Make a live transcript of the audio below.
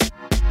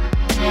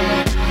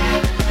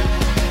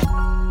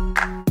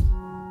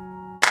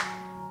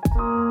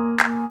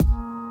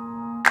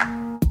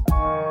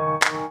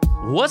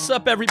What's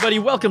up, everybody?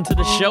 Welcome to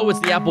the show. It's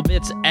the Apple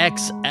Bits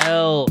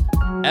XL,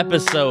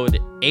 episode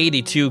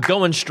 82,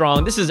 going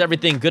strong. This is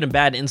everything good and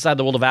bad inside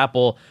the world of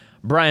Apple.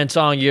 Brian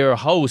Tong, your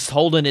host,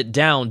 holding it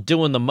down,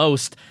 doing the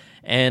most.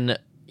 And,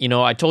 you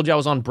know, I told you I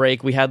was on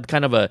break. We had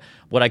kind of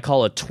what I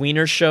call a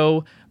tweener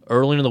show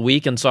earlier in the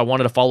week, and so I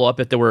wanted to follow up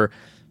if there were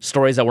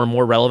stories that were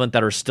more relevant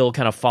that are still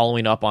kind of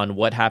following up on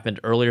what happened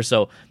earlier.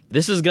 So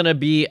this is going to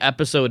be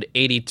episode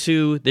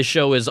 82. This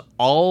show is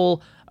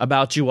all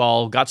about you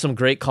all. Got some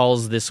great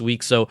calls this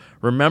week. So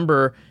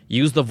remember,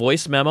 use the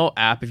voice memo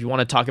app if you want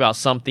to talk about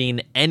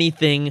something,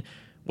 anything,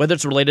 whether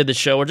it's related to the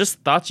show or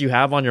just thoughts you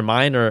have on your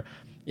mind, or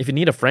if you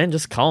need a friend,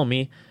 just call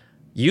me.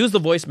 Use the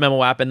voice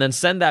memo app and then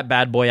send that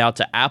bad boy out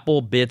to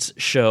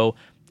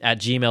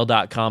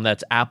applebitsshow@gmail.com.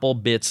 That's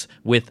applebits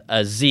with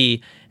a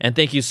Z. And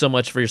thank you so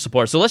much for your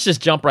support. So let's just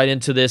jump right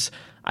into this.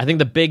 I think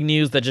the big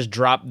news that just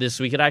dropped this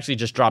week, it actually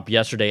just dropped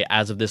yesterday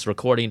as of this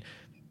recording.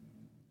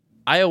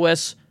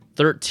 iOS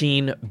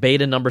 13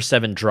 beta number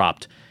 7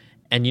 dropped.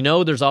 And you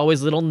know there's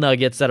always little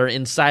nuggets that are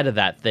inside of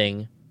that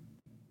thing.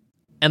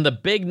 And the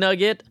big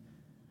nugget,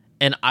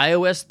 an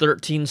iOS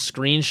 13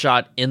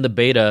 screenshot in the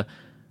beta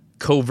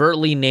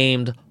covertly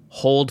named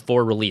hold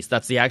for release.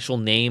 That's the actual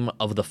name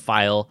of the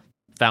file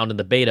found in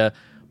the beta.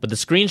 But the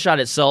screenshot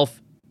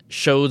itself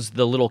shows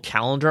the little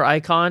calendar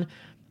icon,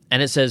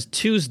 and it says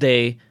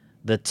Tuesday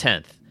the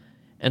 10th.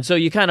 And so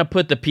you kind of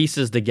put the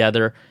pieces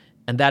together,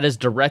 and that is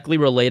directly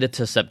related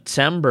to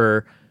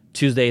September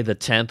Tuesday the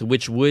 10th,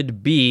 which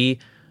would be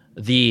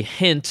the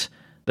hint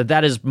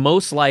that is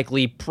most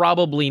likely,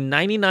 probably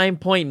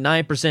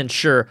 99.9%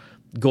 sure,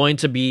 going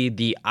to be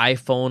the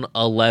iPhone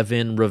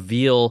 11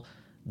 reveal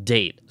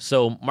date.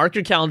 So mark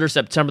your calendar,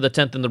 September the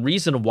 10th, and the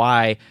reason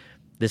why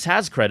this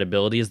has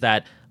credibility is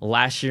that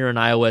last year in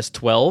iOS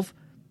 12,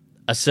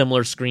 a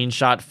similar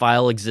screenshot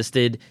file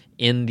existed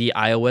in the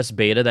iOS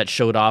beta that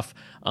showed off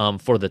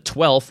for the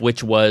 12th,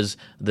 which was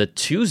the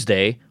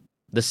Tuesday,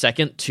 the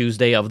second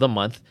Tuesday of the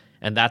month.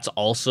 And that's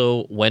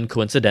also when,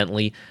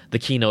 coincidentally, the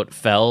keynote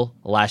fell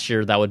last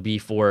year. That would be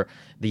for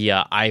the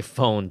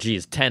iPhone,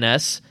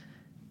 XS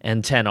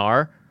and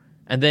XR.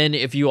 And then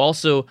if you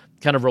also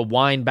kind of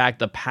rewind back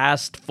the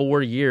past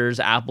 4 years,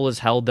 Apple has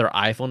held their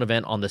iPhone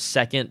event on the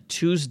second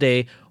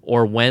Tuesday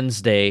or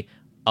Wednesday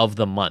of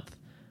the month.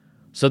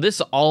 So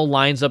this all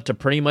lines up to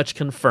pretty much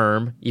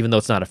confirm, even though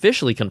it's not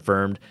officially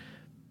confirmed,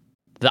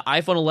 the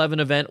iPhone 11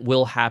 event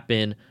will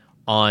happen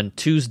on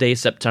Tuesday,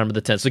 September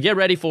the 10th. So get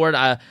ready for it.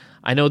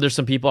 I know there's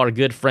some people, our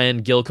good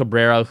friend Gil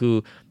Cabrera,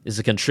 who is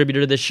a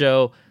contributor to this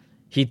show.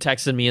 He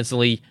texted me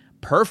instantly,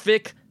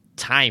 perfect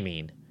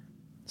timing.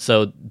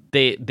 So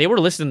they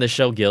were listening to the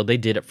show, Gil. They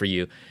did it for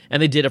you.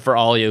 And they did it for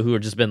all you who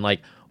have just been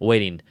like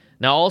waiting.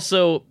 Now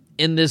also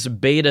in this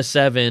beta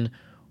 7,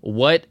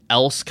 what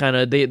else kind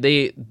of,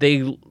 they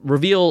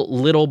reveal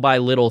little by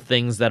little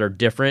things that are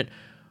different.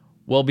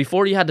 Well,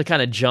 before you had to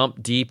kind of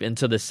jump deep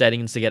into the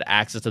settings to get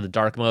access to the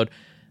dark mode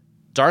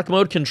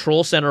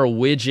control center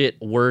widget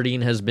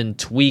wording has been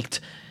tweaked.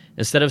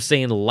 Instead of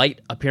saying light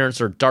appearance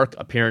or dark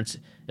appearance,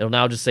 it'll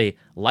now just say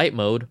light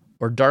mode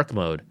or dark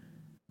mode,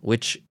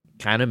 which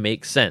kind of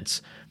makes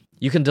sense.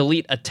 You can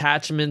delete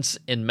attachments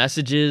in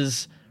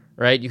messages,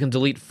 right? You can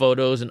delete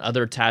photos and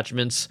other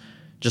attachments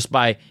just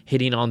by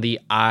hitting on the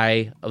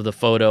eye of the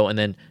photo and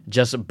then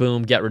just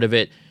boom, get rid of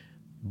it.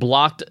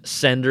 Blocked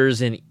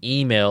senders and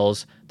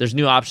emails. There's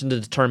new option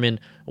to determine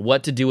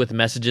what to do with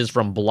messages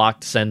from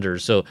blocked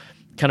senders. So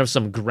kind of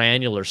some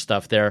granular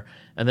stuff there.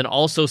 And then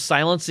also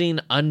silencing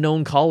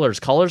unknown callers.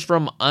 Callers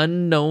from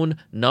unknown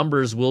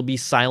numbers will be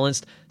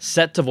silenced,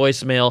 set to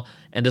voicemail,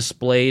 and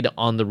displayed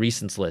on the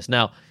recents list.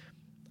 Now,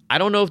 I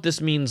don't know if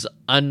this means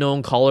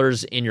unknown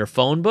callers in your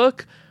phone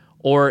book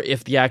or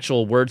if the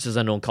actual word says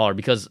unknown caller,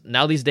 because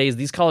now these days,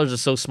 these callers are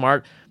so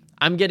smart.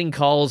 I'm getting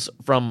calls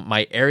from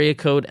my area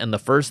code and the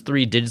first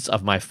 3 digits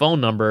of my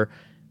phone number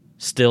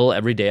still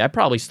every day. I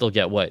probably still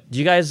get what? Do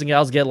you guys and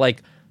gals get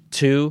like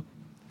 2,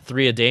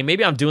 3 a day?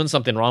 Maybe I'm doing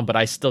something wrong, but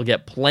I still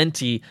get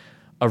plenty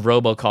of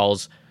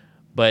robocalls.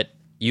 But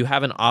you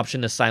have an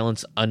option to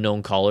silence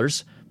unknown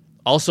callers.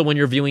 Also, when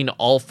you're viewing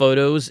all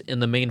photos in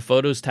the main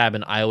Photos tab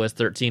in iOS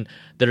 13,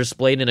 they're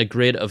displayed in a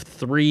grid of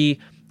 3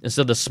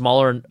 instead of the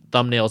smaller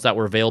thumbnails that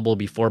were available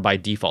before by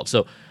default.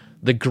 So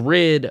the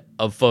grid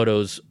of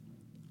photos,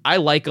 I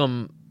like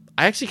them.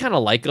 I actually kind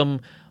of like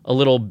them a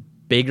little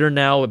bigger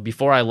now.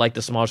 Before I liked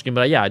the smaller screen,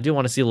 but yeah, I do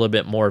want to see a little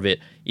bit more of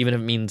it, even if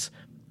it means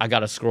I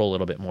got to scroll a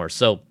little bit more.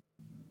 So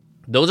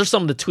those are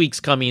some of the tweaks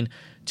coming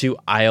to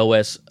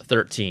iOS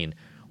 13.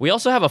 We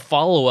also have a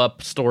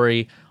follow-up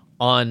story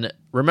on,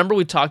 remember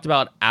we talked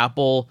about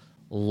Apple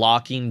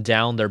locking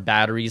down their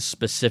batteries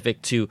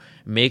specific to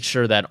make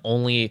sure that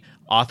only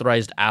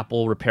authorized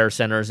Apple repair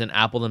centers and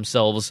Apple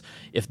themselves,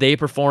 if they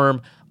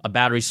perform a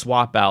battery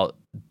swap out,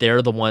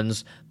 they're the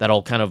ones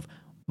that'll kind of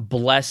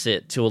bless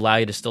it to allow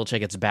you to still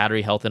check its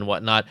battery health and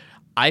whatnot.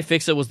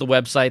 iFixit was the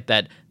website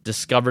that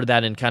discovered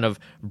that and kind of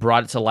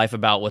brought it to life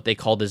about what they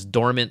call this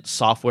dormant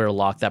software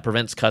lock that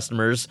prevents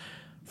customers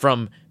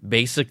from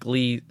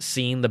basically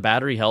seeing the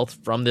battery health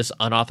from this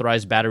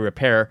unauthorized battery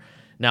repair.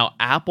 Now,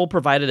 Apple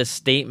provided a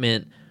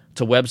statement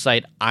to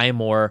website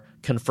iMore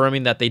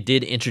confirming that they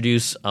did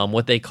introduce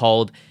what they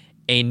called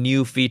a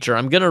new feature.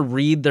 I'm going to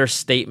read their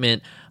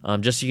statement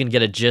just so you can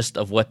get a gist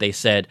of what they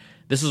said.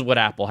 This is what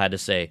Apple had to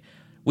say.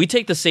 We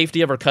take the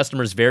safety of our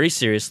customers very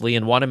seriously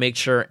and want to make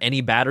sure any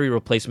battery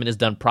replacement is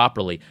done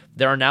properly.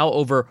 There are now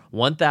over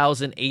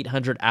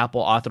 1,800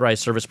 Apple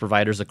authorized service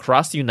providers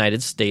across the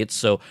United States,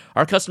 so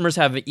our customers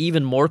have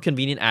even more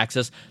convenient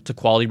access to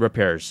quality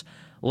repairs.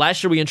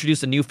 Last year, we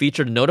introduced a new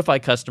feature to notify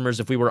customers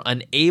if we were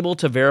unable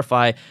to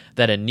verify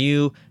that a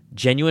new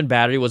genuine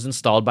battery was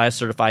installed by a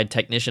certified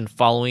technician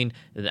following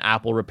an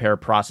Apple repair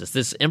process.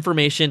 This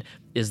information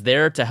is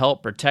there to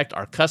help protect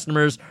our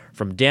customers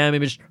from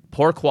damaged,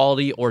 poor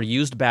quality, or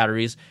used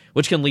batteries,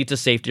 which can lead to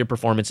safety or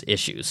performance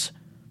issues.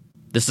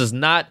 This does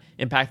not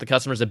impact the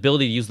customer's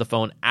ability to use the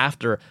phone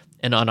after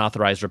an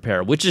unauthorized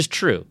repair, which is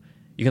true.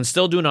 You can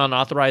still do an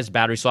unauthorized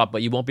battery swap,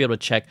 but you won't be able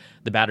to check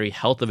the battery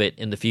health of it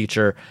in the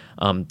future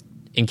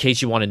in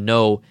case you want to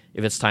know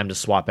if it's time to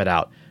swap it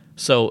out.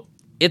 So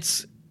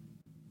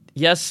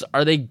yes,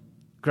 are they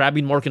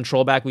grabbing more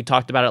control back? We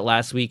talked about it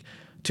last week.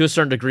 To a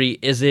certain degree,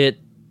 is it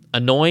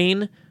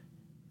annoying?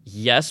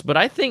 Yes, but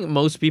I think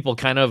most people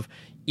kind of,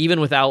 even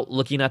without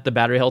looking at the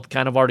battery health,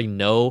 kind of already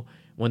know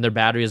when their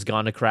battery has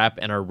gone to crap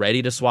and are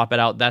ready to swap it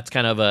out. That's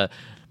kind of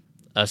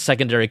a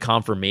secondary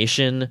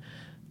confirmation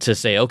to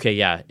say, okay,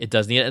 yeah, it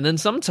does need it. And then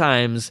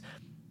sometimes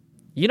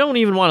you don't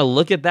even want to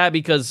look at that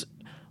because,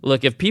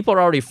 look, if people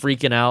are already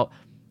freaking out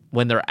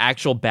when their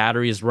actual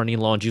battery is running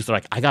low on juice, they're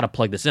like, I got to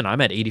plug this in.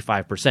 I'm at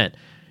 85%.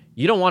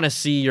 You don't want to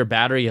see your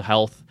battery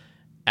health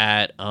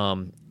at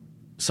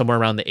somewhere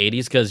around the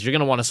 80s because you're going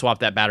to want to swap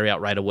that battery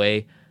out right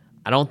away.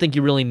 I don't think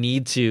you really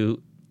need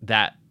to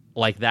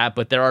like that,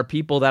 but there are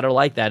people that are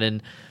like that,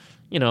 and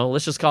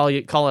let's just call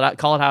it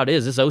how it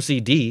is. It's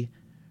OCD,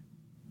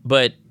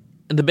 but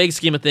in the big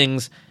scheme of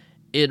things,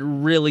 it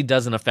really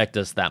doesn't affect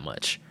us that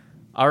much.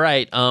 All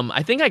right,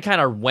 I think I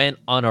kind of went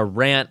on a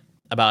rant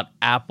about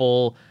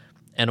Apple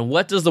and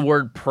what does the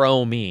word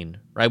Pro mean,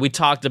 right? We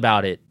talked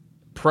about it.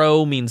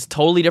 Pro means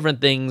totally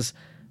different things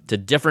to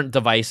different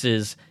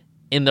devices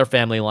in their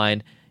family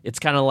line. It's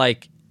kind of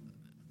like,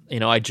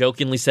 I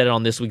jokingly said it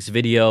on this week's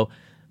video.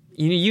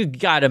 You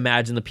got to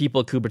imagine the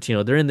people at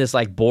Cupertino, they're in this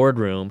like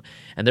boardroom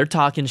and they're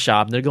talking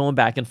shop and they're going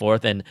back and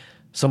forth and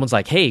someone's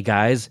like, hey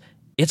guys,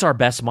 it's our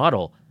best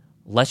model.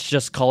 Let's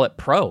just call it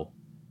Pro.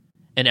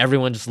 And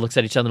everyone just looks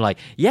at each other like,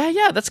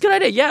 yeah, that's a good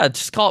idea. Yeah,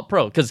 just call it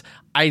Pro. Because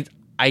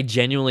I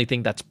genuinely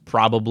think that's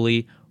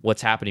probably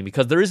what's happening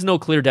because there is no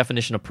clear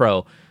definition of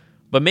Pro.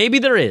 But maybe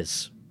there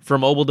is for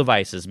mobile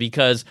devices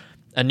because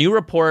a new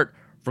report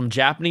from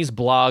Japanese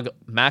blog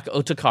Mac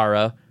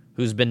Otakara,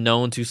 who's been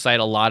known to cite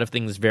a lot of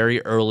things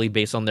very early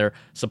based on their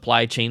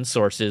supply chain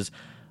sources,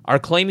 are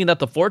claiming that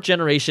the 4th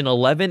generation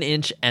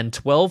 11-inch and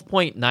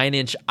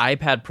 12.9-inch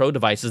iPad Pro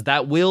devices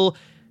that will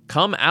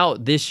come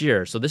out this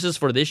year, so this is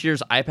for this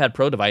year's iPad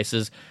Pro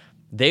devices,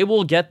 they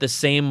will get the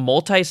same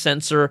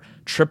multi-sensor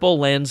triple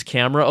lens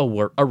camera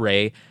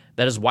array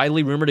that is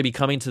widely rumored to be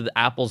coming to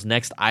Apple's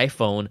next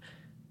iPhone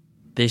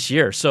this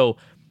year. So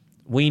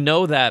we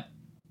know that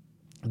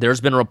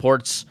there's been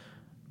reports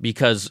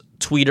because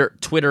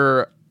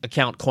Twitter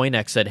account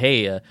CoinEx said,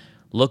 hey,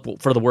 look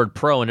for the word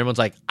Pro, and everyone's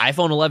like,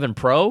 iPhone 11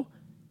 Pro?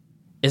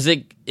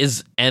 And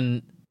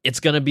it's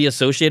going to be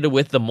associated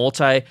with the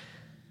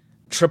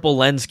multi-triple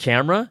lens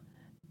camera?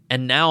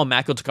 And now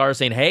Mac Otakara is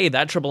saying, hey,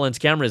 that triple lens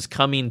camera is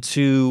coming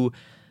to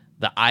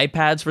the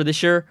iPads for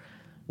this year,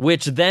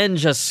 which then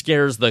just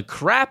scares the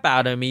crap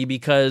out of me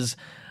because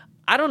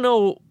I don't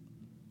know.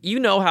 You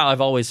know how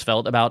I've always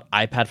felt about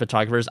iPad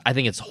photographers. I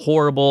think it's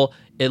horrible.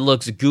 It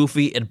looks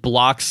goofy. It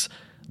blocks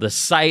the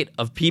sight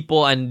of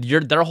people, and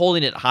they're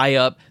holding it high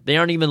up. They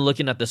aren't even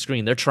looking at the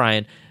screen. They're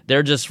trying.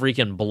 They're just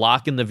freaking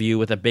blocking the view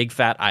with a big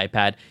fat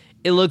iPad.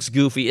 It looks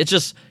goofy.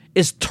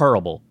 It's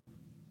terrible.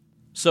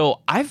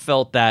 So I've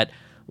felt that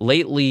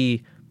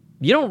lately,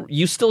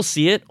 you still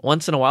see it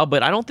once in a while,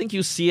 but I don't think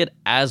you see it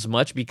as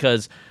much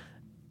because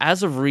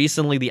as of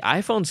recently, the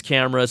iPhone's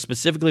camera,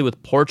 specifically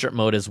with portrait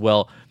mode as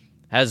well,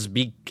 has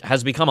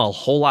become a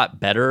whole lot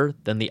better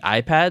than the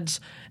iPads.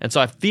 And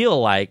so I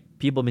feel like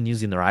people have been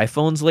using their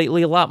iPhones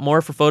lately a lot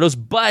more for photos.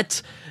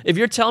 But if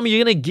you're telling me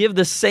you're going to give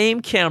the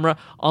same camera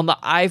on the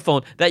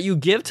iPhone that you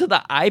give to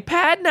the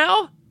iPad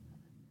now,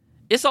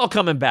 it's all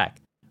coming back.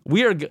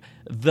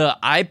 The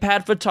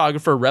iPad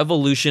photographer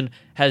revolution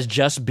has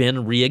just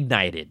been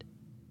reignited.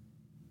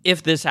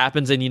 If this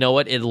happens, and you know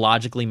what, it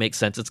logically makes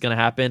sense it's going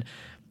to happen.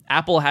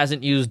 Apple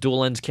hasn't used dual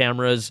lens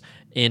cameras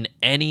in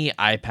any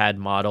iPad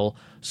model,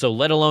 so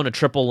let alone a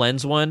triple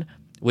lens one,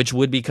 which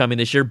would be coming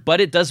this year,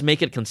 but it does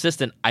make it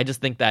consistent. I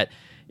just think that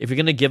if you're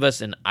going to give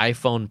us an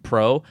iPhone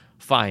Pro,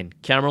 fine.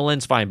 Camera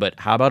lens, fine, but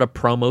how about a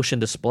ProMotion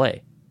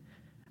display?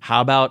 How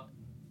about,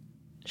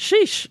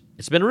 sheesh,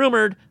 it's been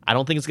rumored, I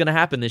don't think it's going to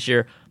happen this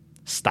year,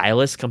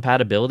 stylus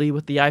compatibility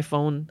with the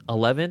iPhone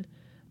 11?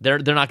 They're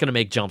not going to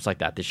make jumps like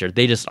that this year.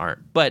 They just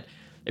aren't. But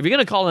if you're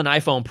going to call it an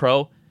iPhone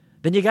Pro,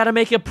 then you got to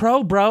make it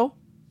Pro, bro.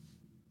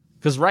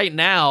 Because right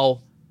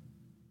now,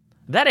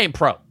 that ain't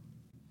Pro.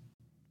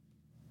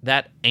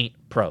 that ain't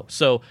Pro.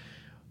 So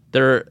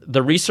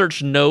the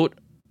research note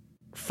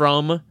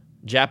from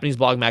Japanese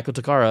blog Mako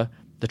Takara,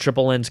 the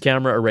triple lens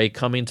camera array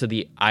coming to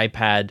the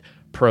iPad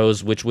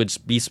Pros, which would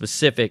be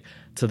specific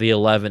to the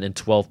 11 and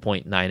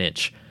 12.9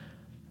 inch.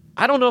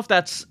 I don't know if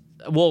that's,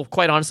 well,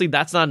 quite honestly,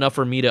 that's not enough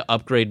for me to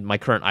upgrade my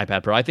current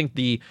iPad Pro. I think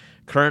the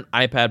current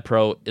iPad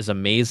Pro is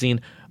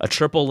amazing. A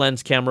triple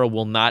lens camera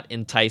will not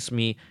entice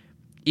me.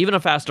 Even a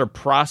faster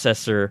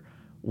processor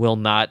will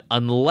not,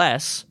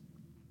 unless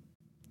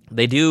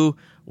they do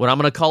what I'm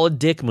going to call a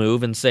dick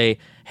move and say,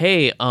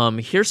 hey,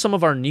 here's some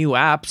of our new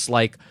apps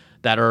like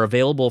that are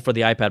available for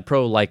the iPad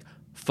Pro, like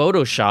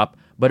Photoshop,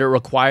 but it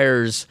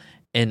requires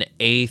an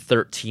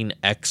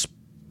A13X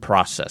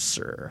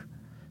processor.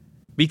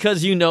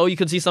 Because you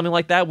can see something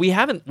like that. We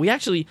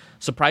actually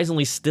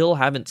surprisingly still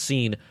haven't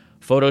seen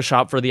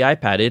Photoshop for the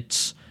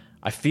iPad.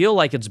 I feel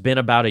like it's been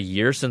about a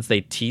year since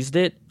they teased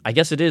it. I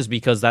guess it is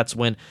because that's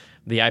when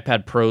the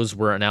iPad Pros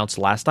were announced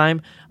last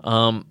time.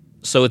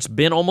 So it's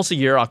been almost a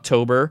year,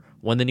 October,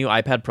 when the new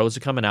iPad Pros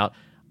are coming out.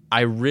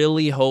 I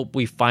really hope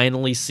we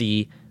finally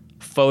see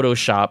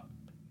Photoshop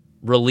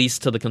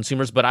released to the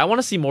consumers, but I want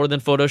to see more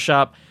than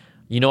Photoshop.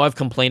 I've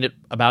complained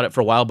about it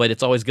for a while, but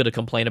it's always good to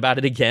complain about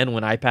it again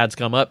when iPads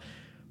come up.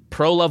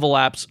 Pro-level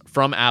apps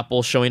from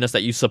Apple showing us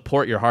that you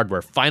support your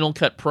hardware. Final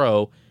Cut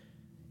Pro,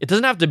 it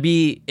doesn't have to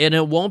be, and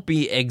it won't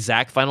be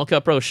exact Final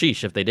Cut Pro.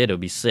 Sheesh, if they did, it would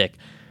be sick.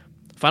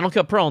 Final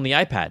Cut Pro on the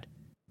iPad.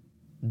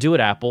 Do it,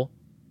 Apple.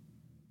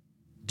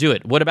 Do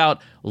it. What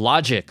about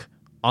Logic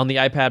on the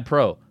iPad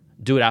Pro?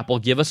 Do it, Apple.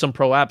 Give us some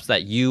Pro apps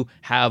that you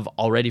have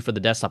already for the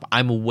desktop.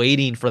 I'm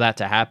waiting for that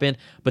to happen,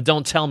 but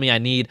don't tell me I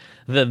need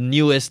the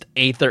newest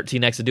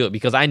A13X to do it,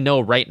 because I know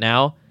right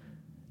now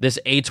this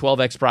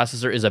A12X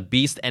processor is a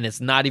beast, and it's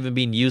not even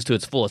being used to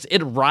its fullest.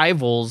 It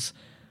rivals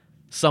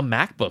some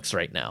MacBooks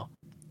right now.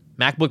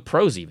 MacBook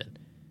Pros even.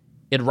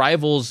 It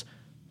rivals...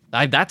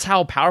 that's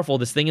how powerful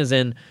this thing is,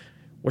 and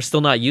we're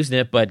still not using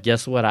it, but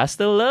guess what? I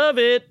still love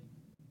it.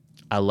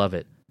 I love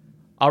it.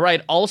 All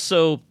right,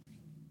 also,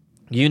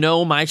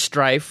 my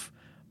strife,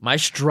 my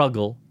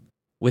struggle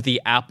with the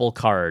Apple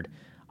Card.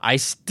 I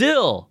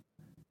still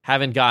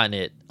haven't gotten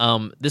it.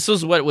 This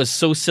was what was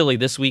so silly.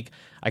 This week,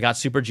 I got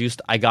super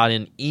juiced. I got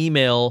an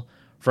email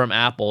from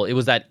Apple. It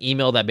was that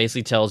email that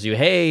basically tells you,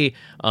 hey,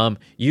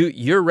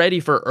 you're ready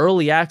for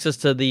early access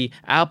to the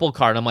Apple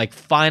Card. I'm like,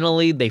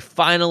 they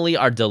finally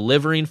are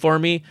delivering for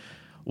me.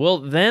 Well,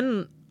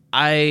 then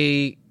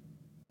I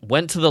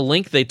went to the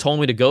link they told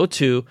me to go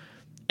to,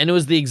 and it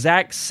was the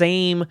exact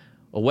same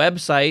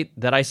website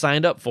that I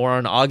signed up for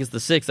on August the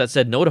 6th that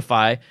said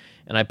notify,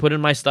 and I put in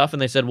my stuff,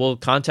 and they said, we'll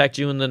contact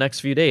you in the next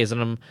few days.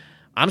 And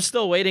I'm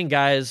still waiting,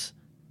 guys.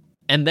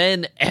 And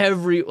then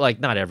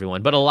not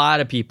everyone, but a lot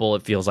of people,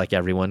 it feels like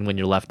everyone when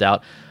you're left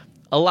out,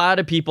 a lot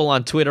of people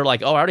on Twitter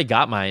like, oh, I already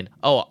got mine.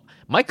 Oh,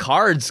 my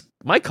card's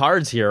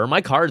here, or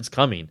my card's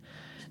coming.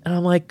 And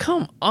I'm like,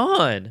 come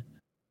on.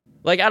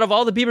 Like, out of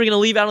all the people you're going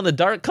to leave out in the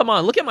dark, come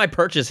on, look at my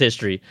purchase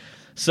history.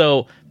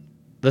 So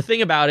the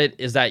thing about it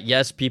is that,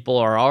 yes, people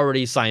are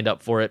already signed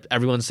up for it.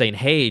 Everyone's saying,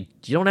 hey,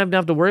 you don't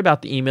have to worry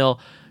about the email.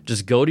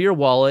 Just go to your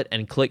wallet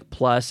and click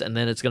plus, and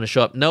then it's going to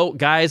show up. No,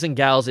 guys and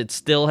gals, it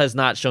still has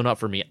not shown up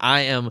for me.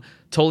 I am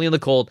totally in the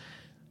cold,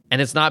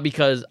 and it's not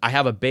because I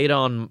have a beta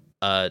on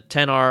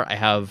 10R. I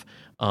have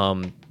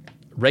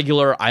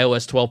regular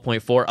iOS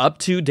 12.4 up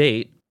to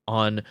date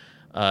on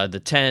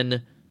the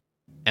 10,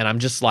 and I'm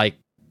just waiting.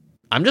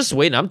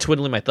 I'm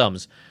twiddling my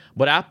thumbs.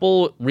 But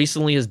Apple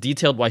recently has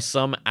detailed why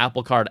some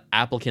Apple Card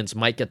applicants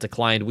might get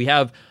declined. We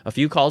have a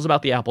few calls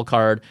about the Apple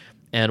Card,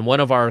 and one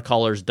of our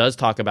callers does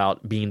talk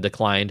about being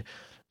declined.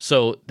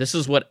 So this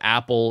is what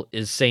Apple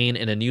is saying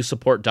in a new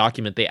support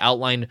document. They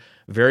outline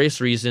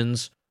various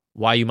reasons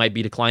why you might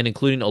be declined,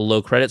 including a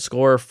low credit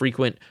score,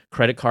 frequent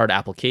credit card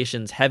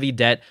applications, heavy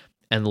debt,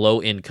 and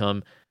low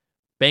income,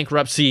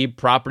 bankruptcy,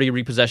 property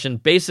repossession.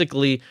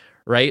 Basically,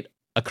 right,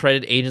 a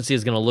credit agency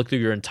is going to look through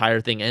your entire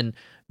thing and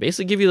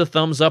basically give you the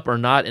thumbs up or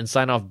not and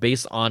sign off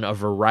based on a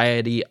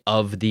variety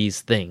of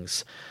these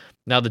things.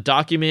 Now, the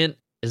document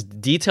is a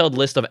detailed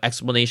list of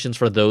explanations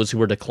for those who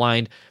were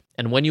declined.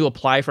 And when you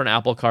apply for an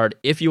Apple Card,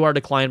 if you are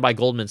declined by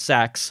Goldman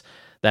Sachs,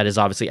 that is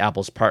obviously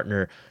Apple's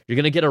partner, you're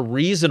going to get a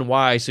reason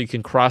why so you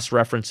can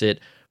cross-reference it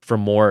for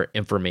more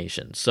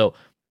information. So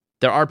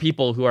there are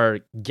people who are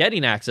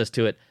getting access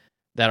to it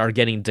that are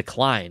getting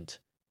declined.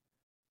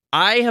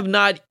 I have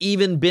not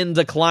even been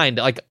declined.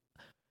 Like,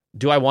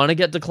 do I want to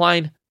get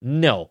declined?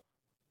 No.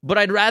 But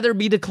I'd rather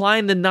be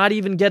declined than not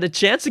even get a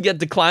chance to get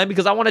declined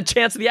because I want a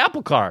chance at the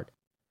Apple Card.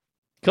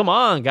 Come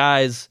on,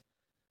 guys.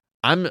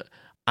 I'm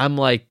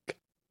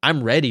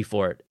ready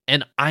for it.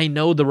 And I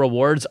know the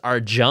rewards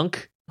are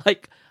junk.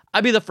 Like,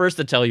 I'd be the first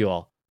to tell you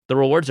all. The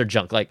rewards are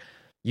junk. Like,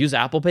 use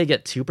Apple Pay,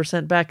 get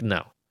 2% back?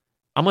 No.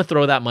 I'm going to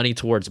throw that money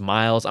towards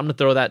miles. I'm going to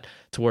throw that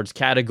towards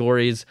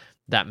categories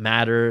that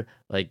matter.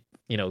 Like,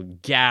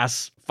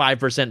 gas,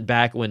 5%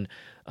 back when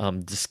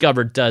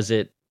Discover does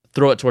it.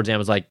 Throw it towards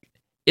Amazon. Like,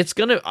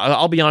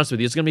 I'll be honest with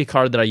you, it's going to be a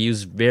card that I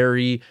use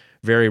very,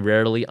 very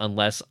rarely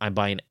unless I'm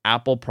buying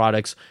Apple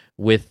products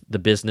with the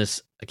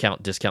business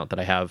account discount that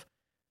I have.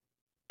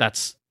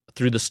 That's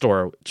through the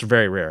store. It's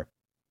very rare.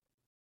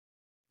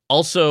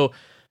 Also,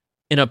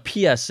 in a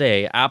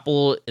PSA,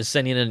 Apple is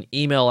sending an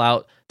email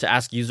out to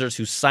ask users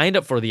who signed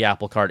up for the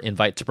Apple Card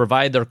invite to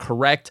provide their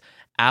correct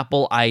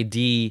Apple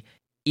ID,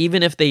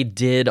 even if they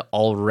did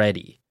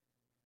already.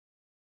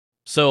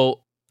 So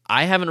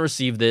I haven't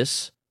received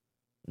this,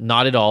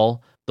 not at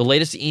all. The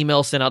latest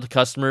email sent out to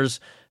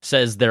customers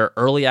says their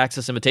early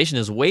access invitation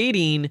is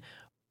waiting,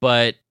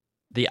 but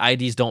the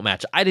IDs don't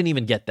match. I didn't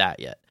even get that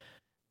yet.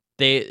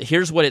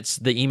 Here's what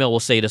the email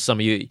will say to some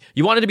of you.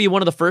 You wanted to be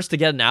one of the first to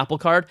get an Apple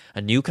Card,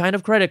 a new kind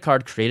of credit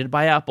card created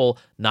by Apple,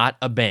 not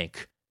a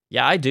bank.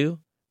 Yeah, I do.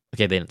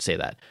 Okay, they didn't say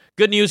that.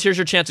 Good news, here's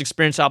your chance to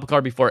experience Apple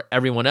Card before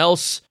everyone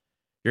else.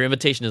 Your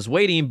invitation is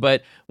waiting,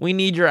 but we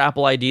need your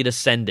Apple ID to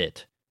send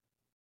it.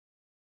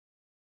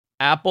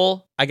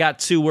 Apple, I got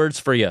 2 words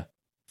for you.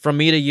 From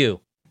me to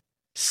you.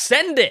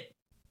 Send it.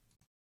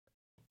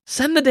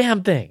 Send the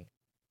damn thing.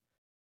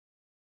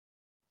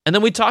 And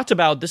then we talked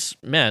about this,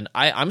 man,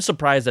 I'm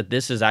surprised that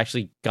this has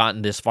actually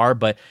gotten this far,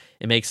 but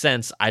it makes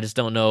sense. I just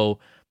don't know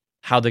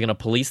how they're going to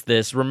police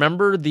this.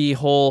 Remember the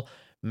whole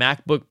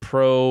MacBook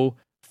Pro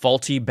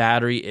faulty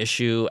battery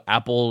issue?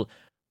 Apple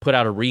put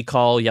out a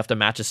recall. You have to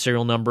match a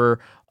serial number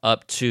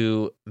up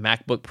to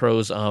MacBook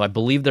Pros. I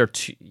believe they're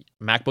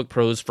MacBook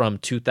Pros from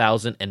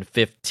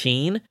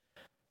 2015.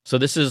 So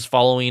this is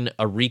following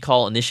a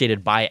recall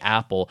initiated by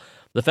Apple.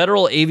 The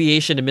Federal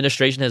Aviation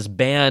Administration has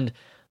banned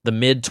the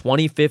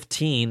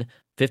mid-2015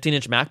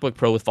 15-inch MacBook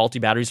Pro with faulty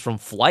batteries from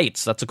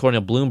flights. That's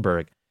according to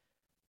Bloomberg.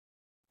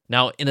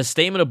 Now, in a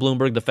statement of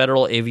Bloomberg, the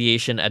Federal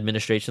Aviation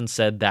Administration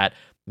said that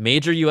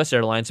major U.S.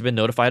 airlines have been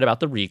notified about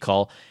the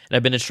recall and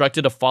have been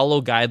instructed to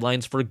follow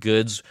guidelines for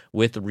goods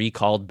with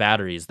recalled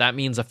batteries. That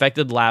means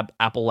affected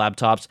Apple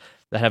laptops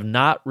that have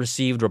not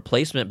received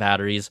replacement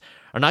batteries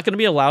are not going to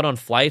be allowed on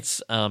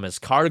flights as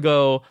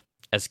cargo,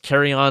 as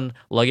carry-on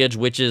luggage,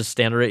 which is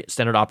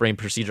standard operating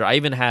procedure. I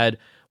even had,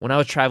 when I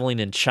was traveling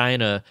in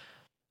China,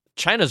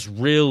 China's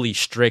really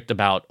strict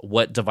about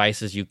what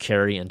devices you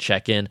carry and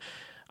check in.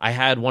 I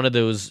had one of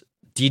those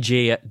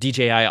DJI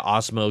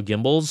Osmo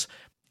gimbals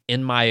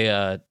in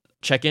my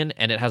check-in,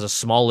 and it has a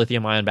small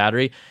lithium-ion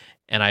battery,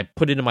 and I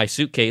put it in my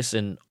suitcase,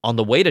 and on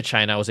the way to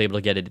China, I was able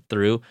to get it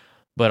through,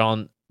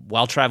 but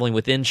while traveling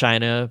within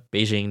China,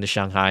 Beijing to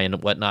Shanghai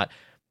and whatnot,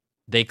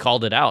 they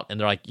called it out, and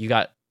they're like, you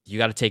got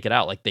to take it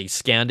out. Like, they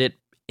scanned it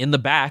in the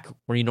back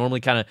where you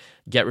normally kind of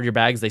get rid of your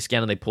bags. They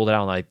scanned and they pulled it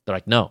out, and they're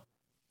like, no.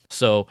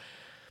 So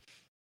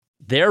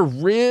they're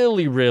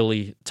really,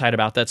 really tight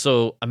about that.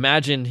 So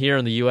imagine here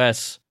in the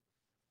US,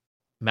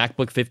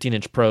 MacBook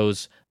 15-inch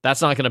Pros,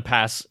 that's not going to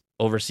pass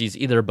overseas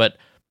either. But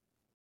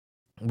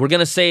we're going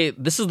to say,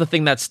 this is the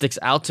thing that sticks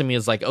out to me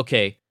is like,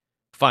 okay,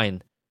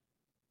 fine.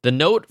 The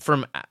note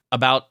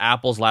about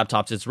Apple's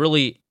laptops, it's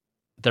really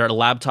their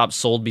laptops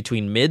sold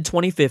between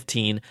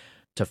mid-2015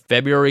 to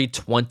February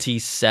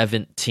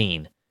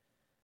 2017.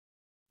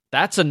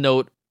 That's a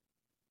note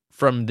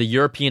from the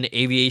European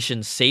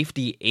Aviation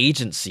Safety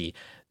Agency.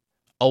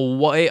 A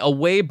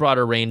way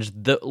broader range.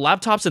 The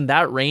laptops in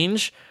that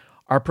range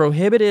are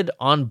prohibited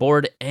on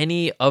board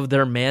any of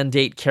their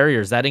mandate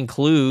carriers. That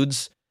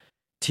includes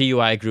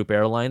TUI Group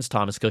Airlines,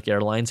 Thomas Cook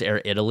Airlines,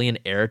 Air Italy, and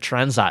Air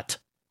Transat.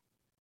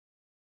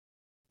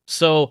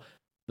 So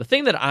the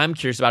thing that I'm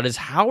curious about is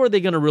how are they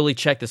going to really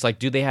check this? Like,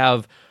 do they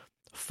have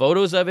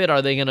photos of it?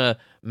 Are they going to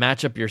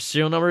match up your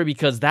serial number?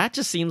 Because that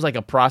just seems like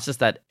a process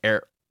that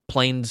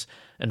airplanes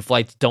and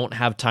flights don't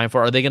have time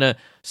for. Are they going to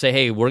say,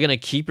 hey, we're going to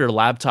keep your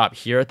laptop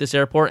here at this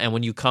airport, and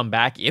when you come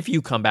back, if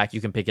you come back,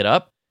 you can pick it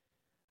up?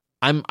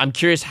 I'm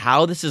curious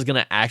how this is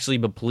going to actually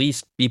be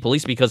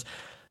policed because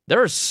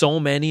there are so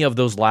many of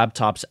those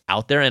laptops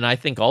out there, and I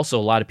think also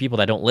a lot of people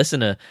that don't listen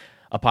to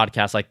a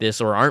podcast like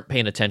this or aren't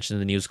paying attention to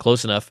the news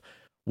close enough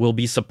will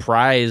be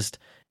surprised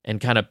and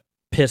kind of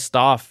pissed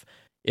off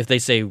if they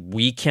say,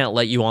 we can't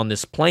let you on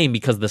this plane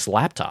because of this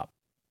laptop.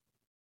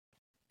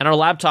 And our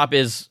laptop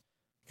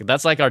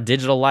that's like our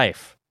digital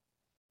life.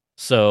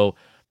 So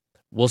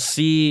we'll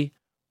see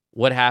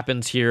what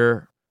happens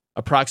here.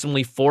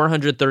 Approximately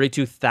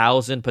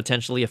 432,000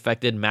 potentially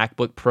affected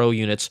MacBook Pro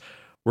units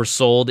were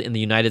sold in the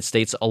United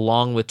States,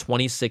 along with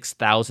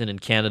 26,000 in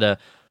Canada,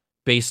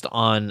 based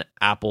on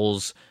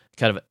Apple's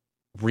kind of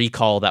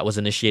recall that was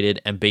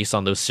initiated and based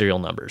on those serial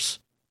numbers.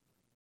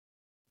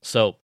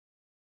 So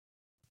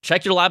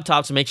check your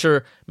laptops and make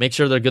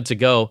sure they're good to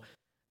go.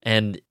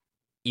 And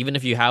even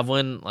if you have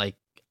one, like,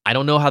 I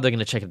don't know how they're going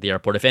to check at the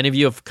airport. If any of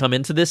you have come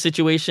into this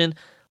situation,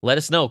 let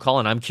us know.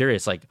 Colin, I'm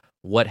curious, like,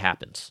 what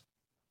happens?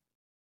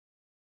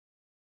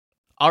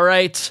 All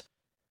right.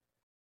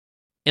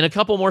 In a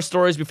couple more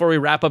stories before we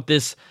wrap up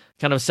this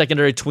kind of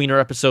secondary tweener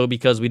episode,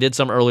 because we did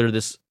some of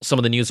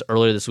the news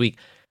earlier this week.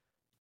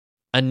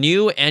 A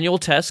new annual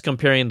test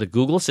comparing the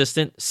Google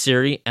Assistant,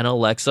 Siri, and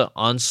Alexa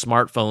on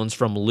smartphones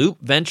from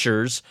Loop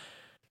Ventures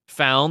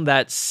found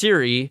that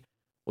Siri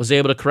was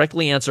able to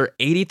correctly answer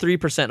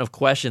 83% of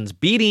questions,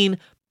 beating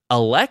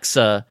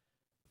Alexa,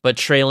 but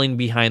trailing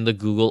behind the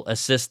Google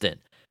Assistant.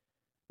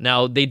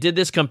 Now, they did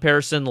this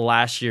comparison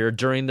last year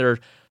during their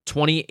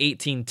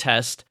 2018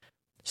 test.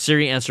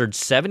 Siri answered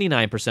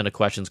 79% of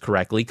questions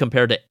correctly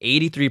compared to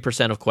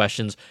 83% of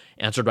questions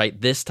answered right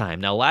this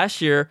time. Now,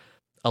 last year,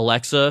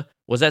 Alexa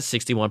was at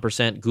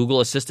 61%.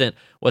 Google Assistant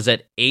was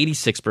at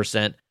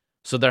 86%.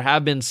 So there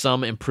have been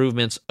some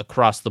improvements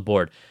across the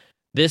board.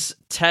 This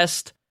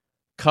test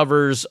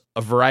covers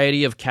a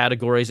variety of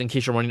categories. In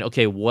case you're wondering,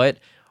 okay, what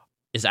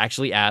is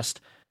actually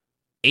asked?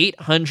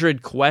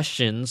 800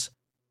 questions.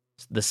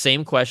 The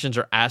same questions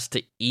are asked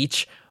to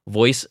each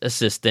voice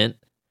assistant.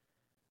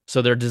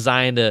 So they're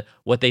designed to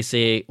what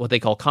they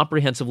call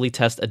comprehensively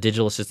test a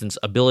digital assistant's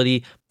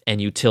ability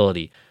and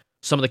utility.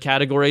 Some of the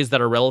categories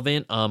that are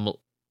relevant,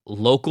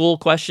 local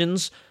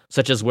questions,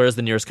 such as where's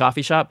the nearest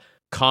coffee shop,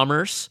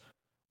 commerce,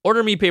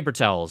 order me paper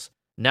towels,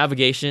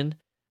 navigation,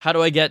 how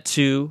do I get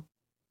to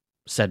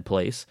said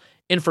place,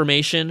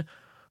 information,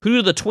 who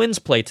do the Twins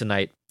play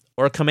tonight,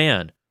 or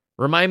command,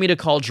 remind me to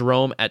call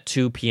Jerome at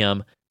 2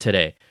 p.m.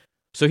 today.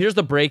 So here's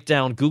the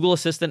breakdown. Google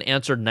Assistant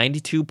answered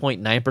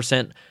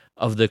 92.9%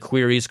 of the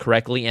queries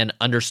correctly and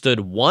understood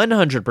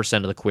 100%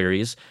 of the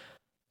queries.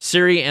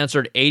 Siri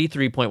answered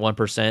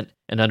 83.1%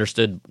 and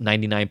understood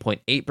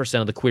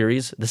 99.8% of the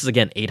queries. This is,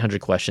 again,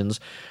 800 questions.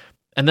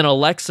 And then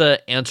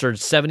Alexa answered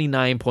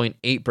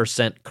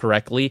 79.8%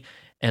 correctly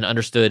and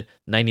understood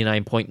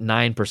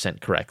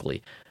 99.9%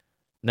 correctly.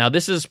 Now,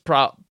 this is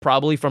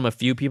probably from a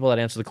few people that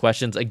answer the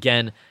questions.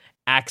 Again,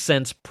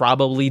 accents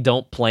probably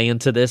don't play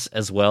into this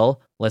as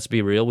well. Let's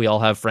be real. We all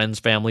have friends,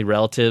 family,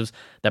 relatives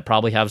that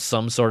probably have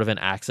some sort of an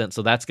accent.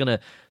 So that's going to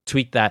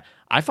tweak that.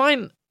 I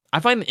find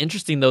it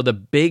interesting, though, the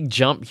big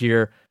jump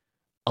here.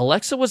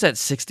 Alexa was at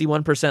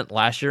 61%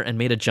 last year and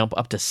made a jump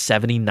up to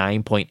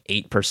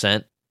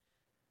 79.8%.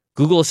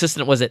 Google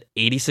Assistant was at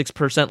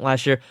 86%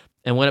 last year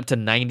and went up to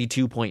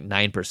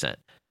 92.9%.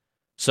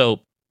 So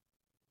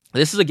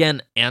this is,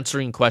 again,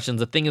 answering questions.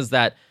 The thing is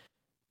that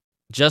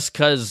just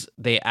because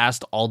they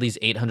asked all these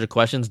 800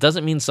 questions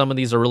doesn't mean some of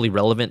these are really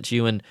relevant to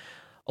you. And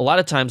a lot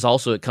of times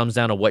also it comes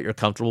down to what you're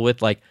comfortable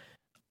with. Like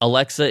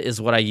Alexa is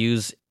what I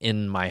use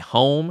in my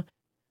home.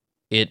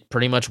 It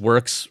pretty much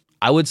works,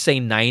 I would say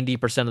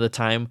 90% of the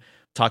time,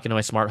 talking to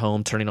my smart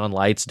home, turning on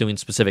lights, doing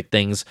specific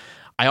things.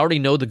 I already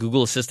know the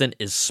Google Assistant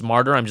is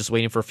smarter. I'm just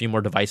waiting for a few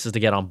more devices to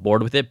get on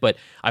board with it. But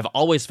I've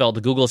always felt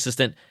the Google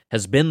Assistant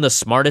has been the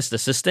smartest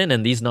assistant,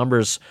 and these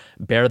numbers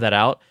bear that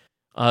out.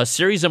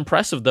 Siri's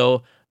impressive,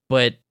 though.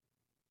 But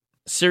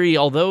Siri,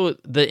 although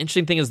the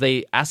interesting thing is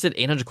they asked it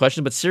 800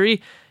 questions, but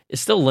Siri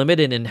is still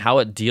limited in how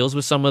it deals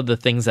with some of the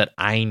things that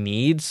I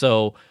need.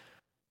 So,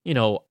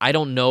 I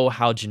don't know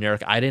how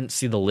generic. I didn't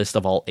see the list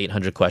of all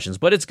 800 questions,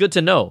 but it's good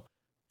to know.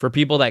 For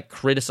people that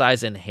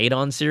criticize and hate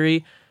on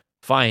Siri,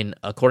 fine.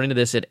 According to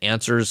this, it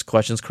answers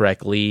questions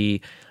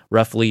correctly,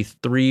 roughly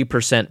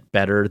 3%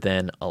 better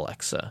than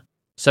Alexa,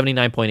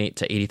 79.8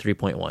 to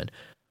 83.1.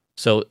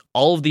 So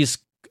all of these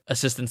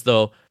assistants,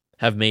 though,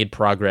 have made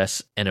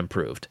progress and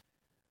improved.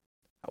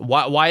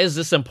 Why is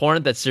this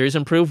important that Siri's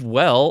improved?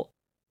 Well,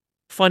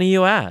 funny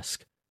you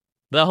ask.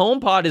 The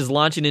HomePod is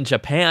launching in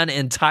Japan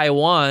and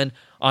Taiwan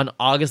on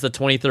August the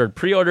 23rd.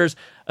 Pre-orders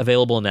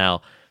available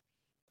now.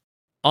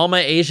 All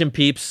my Asian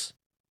peeps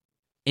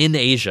in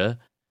Asia,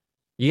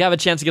 you have a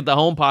chance to get the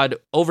HomePod.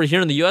 Over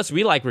here in the US,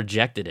 we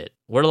rejected it.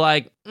 We're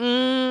like,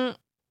 no,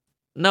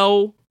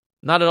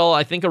 not at all.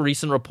 I think a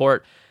recent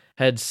report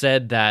had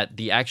said that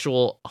the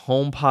actual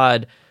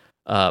HomePod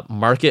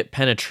market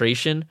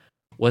penetration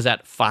was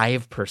at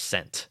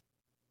 5%.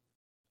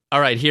 All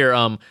right, here,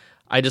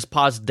 I just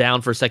paused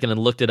down for a second and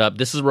looked it up.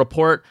 This is a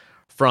report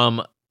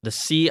from the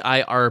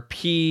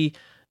CIRP.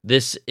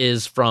 This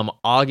is from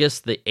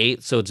August the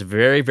 8th, so it's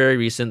very, very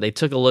recent. They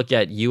took a look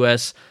at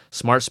U.S.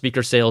 smart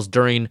speaker sales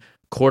during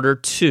quarter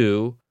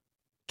 2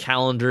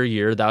 calendar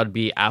year. That would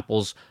be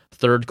Apple's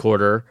third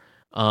quarter.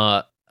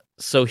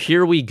 So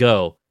here we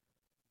go.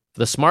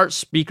 The smart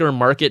speaker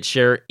market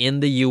share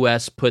in the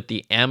U.S. put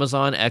the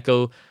Amazon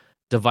Echo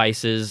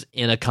devices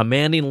in a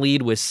commanding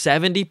lead with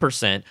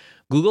 70%,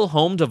 Google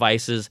Home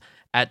devices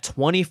at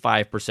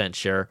 25%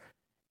 share,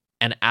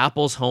 and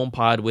Apple's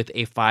HomePod with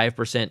a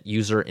 5%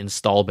 user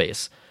install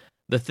base.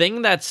 The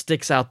thing that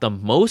sticks out the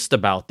most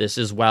about this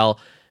is while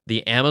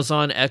the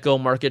Amazon Echo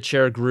market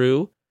share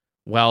grew,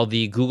 while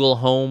the Google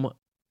Home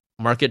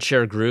market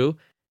share grew,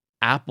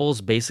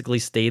 Apple's basically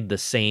stayed the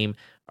same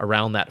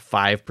around that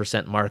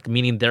 5% mark,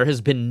 meaning there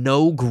has been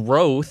no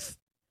growth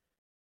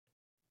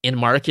in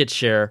market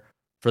share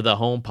for the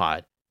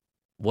HomePod.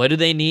 What do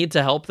they need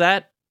to help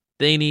that?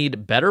 They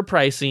need better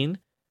pricing,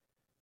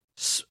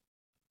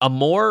 a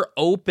more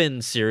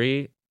open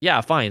Siri.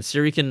 Yeah, fine.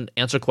 Siri can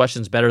answer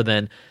questions better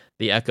than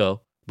the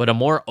Echo, but a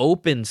more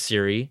open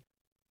Siri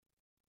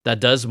that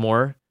does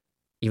more,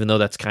 even though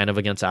that's kind of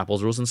against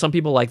Apple's rules. And some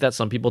people like that,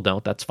 some people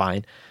don't. That's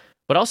fine.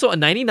 But also a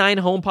 99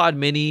 HomePod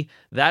Mini,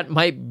 that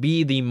might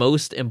be the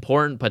most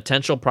important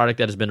potential product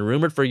that has been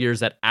rumored for years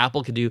that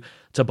Apple could do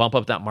to bump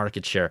up that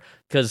market share.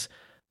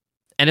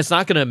 And it's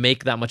not going to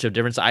make that much of a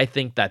difference. I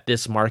think that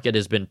this market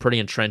has been pretty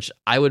entrenched.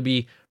 I would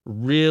be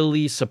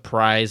really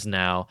surprised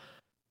now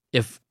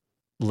if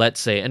let's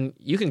say, and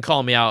you can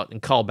call me out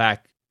and call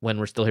back when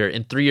we're still here,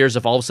 in 3 years,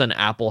 if all of a sudden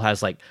Apple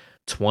has like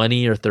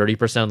 20 or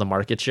 30% of the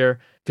market share,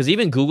 because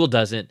even Google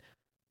doesn't.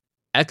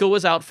 Echo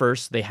was out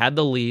first. They had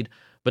the lead.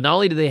 But not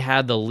only did they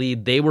have the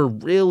lead, they were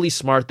really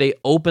smart. They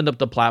opened up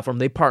the platform.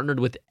 They partnered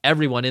with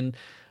everyone. And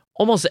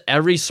almost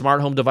every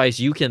smart home device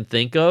you can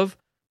think of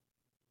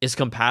is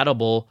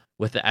compatible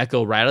with the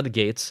Echo right out of the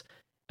gates.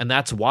 And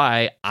that's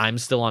why I'm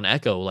still on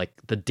Echo. Like,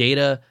 the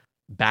data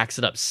backs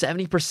it up.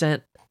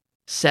 70%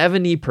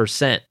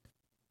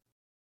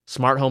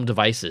 smart home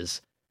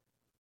devices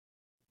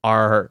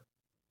are,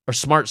 or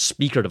smart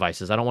speaker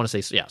devices. I don't want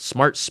to say,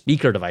 smart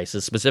speaker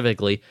devices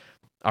specifically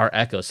are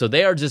Echo. So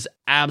they are just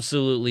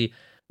absolutely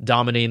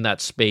dominating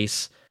that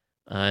space.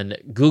 And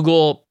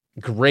Google,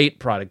 great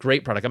product.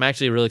 I'm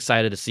actually really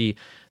excited to see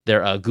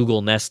their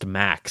Google Nest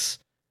Max.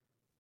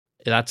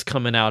 That's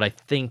coming out, I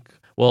think.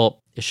 Well,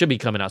 it should be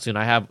coming out soon.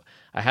 I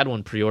had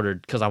one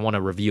pre-ordered because I want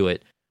to review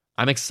it.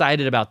 I'm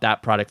excited about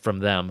that product from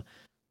them,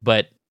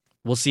 but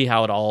we'll see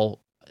how it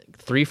all,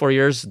 3-4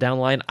 years down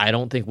the line, I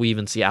don't think we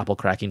even see Apple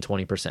cracking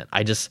 20%.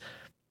 I just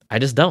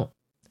don't.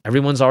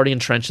 Everyone's already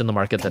entrenched in the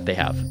market that they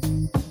have.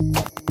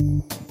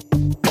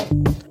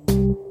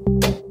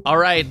 All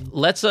right,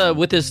 let's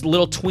with this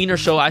little tweener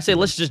show, I say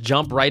let's just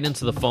jump right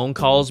into the phone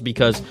calls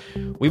because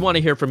we want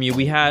to hear from you.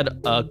 We had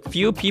a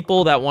few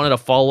people that wanted to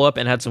follow up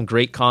and had some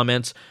great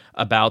comments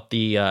about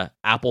the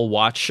Apple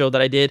Watch show that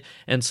I did.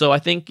 And so I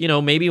think,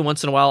 maybe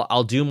once in a while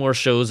I'll do more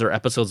shows or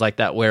episodes like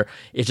that where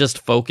it's just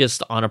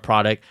focused on a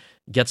product,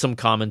 get some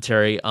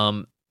commentary.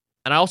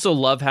 And I also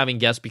love having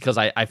guests because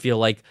I feel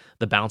like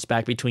the bounce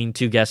back between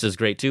two guests is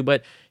great too.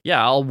 But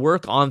yeah, I'll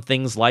work on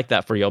things like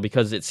that for y'all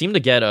because it seemed to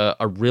get a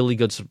really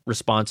good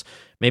response.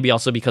 Maybe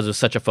also because it was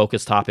such a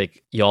focused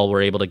topic, y'all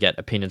were able to get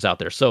opinions out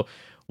there. So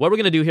what we're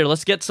going to do here,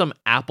 let's get some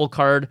Apple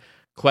Card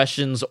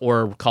questions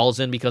or calls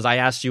in because I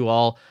asked you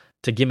all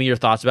to give me your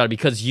thoughts about it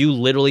because you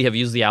literally have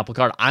used the Apple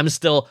Card. I'm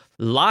still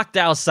locked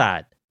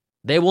outside.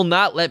 They will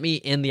not let me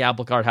in the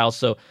Apple Card house.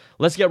 So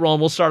let's get rolling.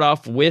 We'll start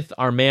off with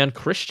our man,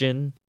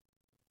 Christian.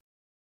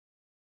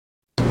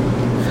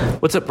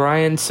 What's up,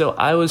 Brian? So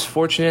I was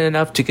fortunate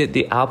enough to get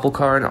the Apple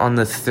Card on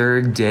the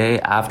third day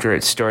after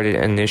it started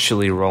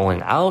initially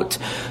rolling out.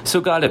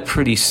 So got it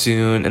pretty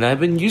soon. And I've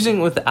been using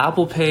it with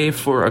Apple Pay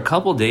for a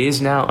couple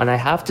days now. And I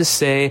have to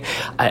say,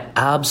 I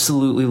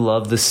absolutely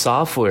love the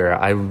software.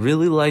 I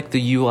really like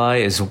the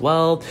UI as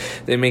well.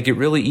 They make it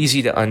really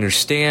easy to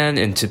understand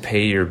and to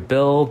pay your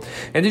bill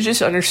and to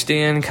just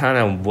understand kind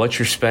of what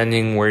you're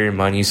spending, where your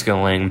money's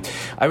going.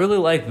 I really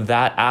like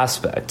that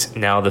aspect.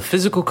 Now, the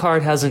physical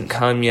card hasn't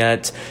come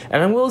yet.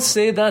 And I will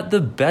say that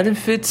the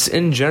benefits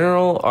in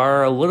general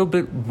are a little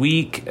bit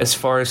weak as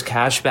far as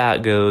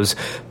cashback goes.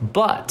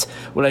 But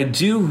what I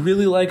do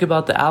really like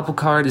about the Apple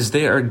Card is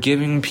they are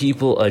giving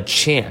people a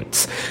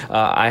chance.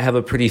 I have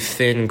a pretty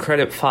thin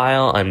credit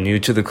file. I'm new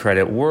to the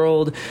credit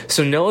world.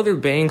 So no other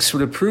banks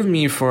would approve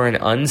me for an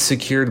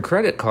unsecured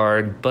credit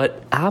card,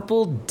 but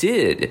Apple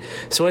did.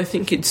 So I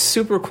think it's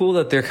super cool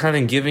that they're kind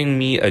of giving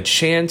me a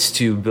chance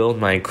to build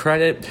my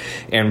credit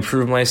and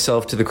prove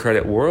myself to the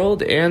credit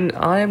world. And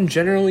I am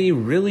generally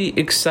really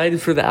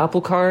excited for the Apple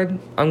Card.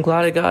 I'm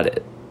glad I got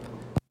it.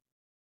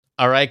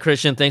 All right,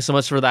 Christian, thanks so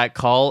much for that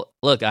call.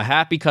 Look, a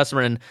happy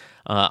customer, and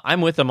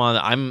I'm with them on.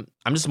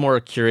 I'm just more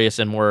curious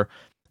and more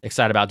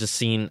excited about just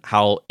seeing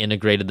how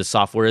integrated the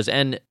software is.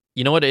 And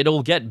you know what?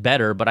 It'll get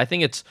better, but I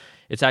think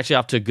it's actually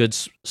off to a good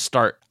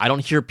start. I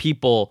don't hear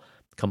people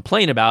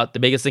complain about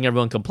the biggest thing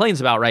everyone complains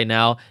about right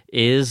now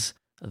is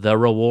the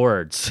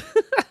rewards.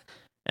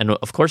 And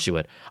of course you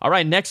would. All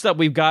right, next up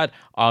we've got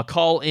a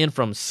call in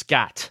from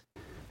Scott.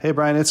 Hey,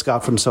 Brian, it's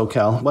Scott from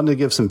SoCal. Wanted to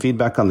give some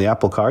feedback on the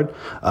Apple Card.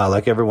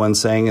 Like everyone's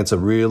saying, it's a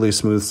really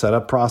smooth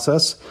setup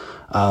process.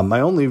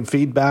 My only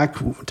feedback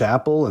to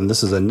Apple, and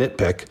this is a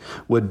nitpick,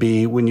 would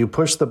be when you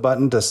push the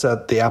button to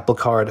set the Apple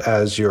Card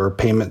as your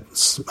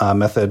payments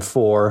method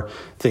for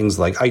things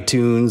like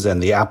iTunes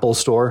and the Apple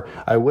Store,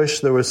 I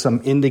wish there was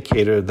some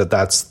indicator that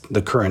that's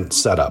the current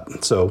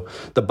setup. So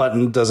the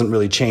button doesn't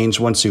really change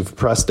once you've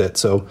pressed it.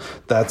 So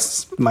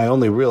that's my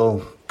only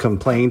real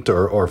complaint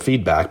or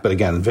feedback, but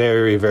again,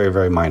 very, very,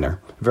 very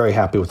minor. Very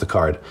happy with the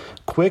card.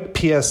 Quick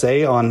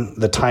PSA on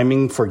the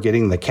timing for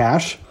getting the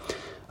cash.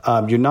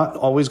 You're not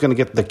always going to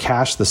get the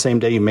cash the same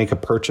day you make a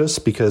purchase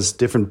because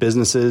different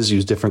businesses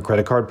use different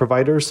credit card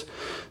providers.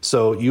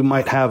 So you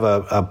might have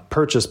a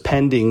purchase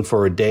pending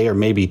for a day or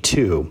maybe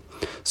two.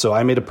 So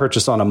I made a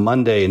purchase on a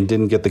Monday and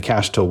didn't get the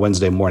cash till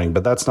Wednesday morning,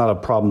 but that's not a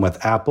problem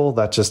with Apple.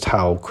 That's just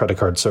how credit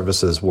card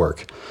services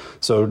work.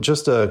 So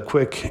just a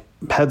quick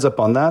heads up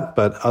on that,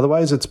 but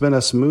otherwise it's been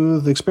a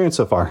smooth experience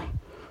so far.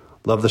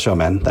 Love the show,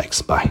 man.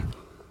 Thanks. Bye.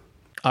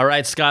 All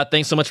right, Scott,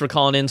 thanks so much for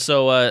calling in.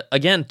 So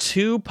again,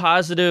 2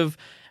 positive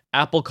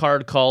Apple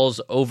Card calls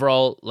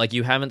overall. Like,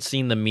 you haven't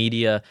seen the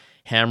media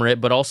hammer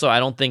it, but also I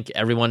don't think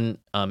everyone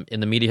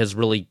in the media has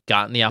really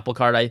gotten the Apple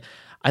Card.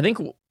 I think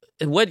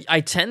what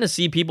I tend to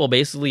see people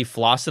basically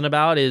flossing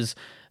about is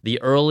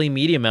the early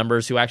media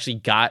members who actually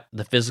got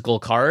the physical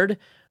card,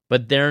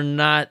 but they're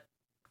not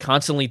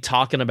constantly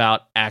talking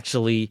about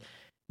actually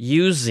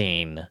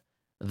using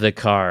the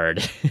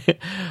card.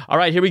 All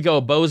right, here we go.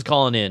 Bo's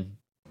calling in.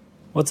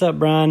 What's up,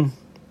 Brian?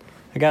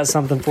 I got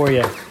something for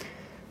you.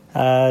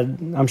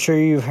 I'm sure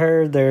you've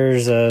heard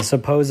there's a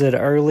supposed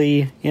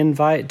early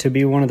invite to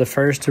be one of the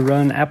first to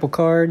run Apple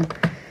Card.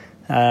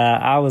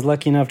 I was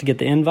lucky enough to get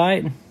the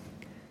invite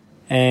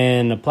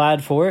and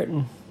applied for it,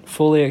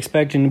 fully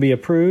expecting to be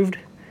approved.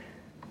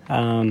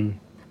 I've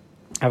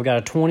got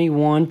a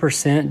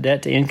 21%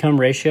 debt-to-income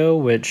ratio,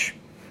 which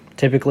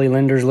typically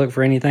lenders look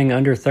for anything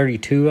under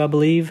 32, I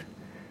believe,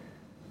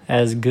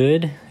 as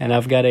good. And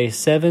I've got a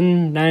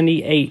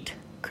 798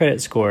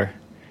 credit score,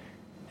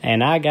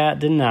 and I got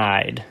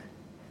denied.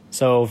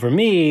 So for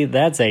me,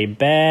 that's a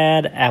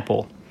bad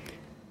apple.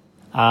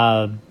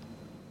 I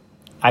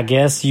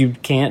guess you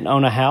can't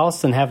own a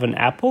house and have an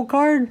Apple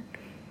Card?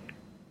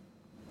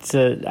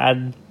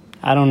 I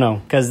don't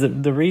know, because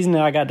the reason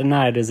that I got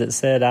denied is it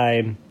said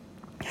I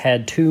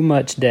had too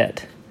much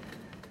debt.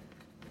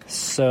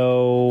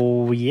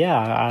 So yeah,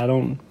 I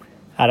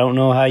don't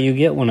know how you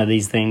get one of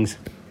these things.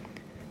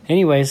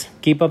 Anyways,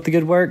 keep up the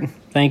good work.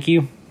 Thank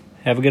you.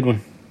 Have a good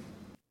one.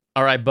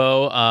 All right,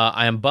 Bo.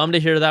 I am bummed to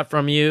hear that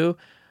from you,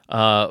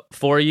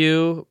 for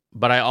you,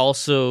 but I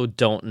also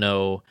don't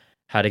know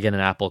how to get an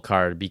Apple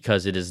Card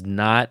because it is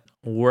not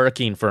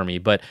working for me.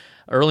 But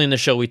early in the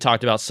show, we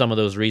talked about some of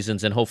those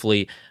reasons, and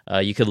hopefully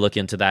you could look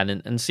into that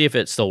and see if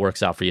it still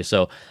works out for you.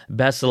 So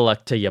best of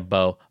luck to you,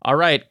 Bo. All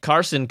right,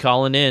 Carson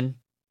calling in.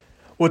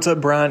 What's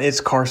up, Brian?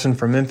 It's Carson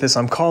from Memphis.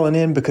 I'm calling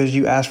in because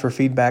you asked for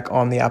feedback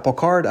on the Apple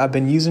Card. I've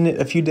been using it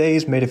a few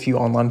days, made a few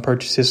online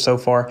purchases so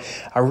far.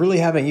 I really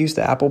haven't used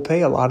the Apple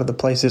Pay. A lot of the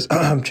places,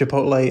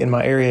 Chipotle in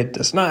my area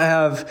does not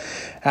have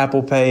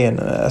Apple Pay, and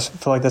I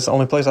feel like that's the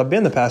only place I've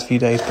been the past few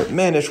days. But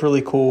man, it's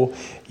really cool.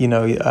 You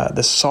know,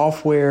 the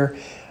software,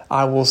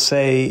 I will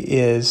say,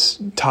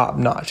 is top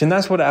notch. And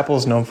that's what Apple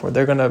is known for.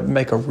 They're going to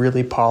make a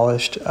really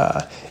polished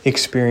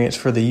experience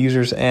for the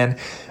users. And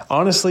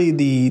honestly,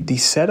 the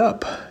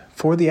setup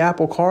for the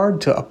Apple Card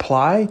to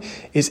apply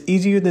is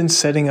easier than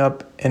setting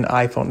up an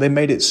iPhone. They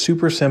made it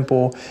super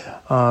simple.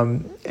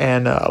 And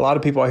a lot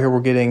of people out here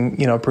were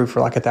getting, approved for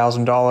like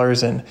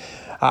 $1,000, and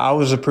I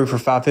was approved for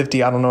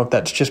 $550. I don't know if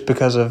that's just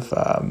because of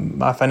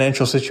my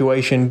financial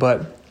situation,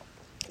 but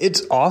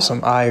it's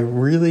awesome. I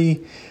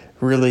really,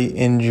 really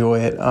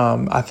enjoy it.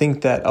 I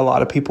think that a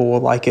lot of people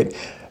will like it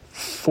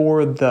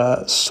for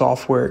the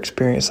software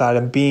experience side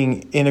and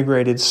being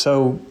integrated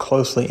so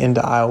closely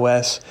into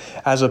iOS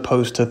as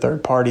opposed to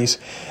third parties.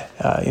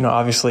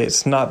 Obviously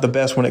it's not the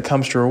best when it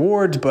comes to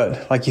rewards,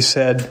 but like you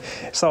said,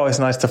 it's always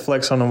nice to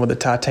flex on them with a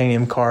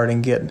titanium card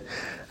and get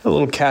a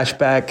little cash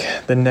back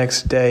the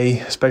next day,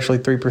 especially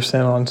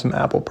 3% on some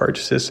Apple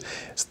purchases.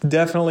 It's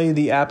definitely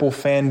the Apple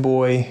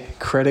fanboy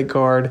credit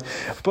card.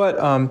 But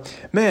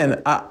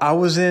man, I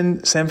was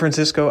in San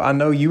Francisco. I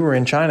know you were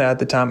in China at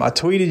the time. I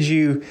tweeted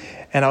you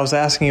and I was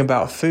asking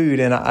about food,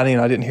 and I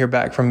didn't hear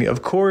back from you.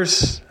 Of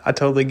course, I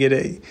totally get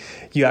it.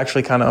 You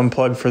actually kind of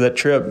unplugged for that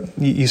trip.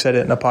 You said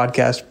it in a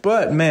podcast.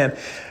 But man,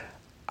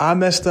 I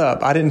messed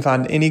up. I didn't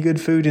find any good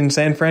food in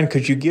San Fran.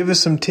 Could you give us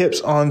some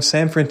tips on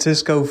San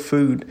Francisco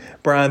food?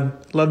 Brian,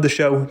 love the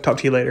show. Talk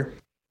to you later.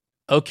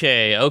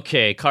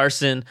 Okay,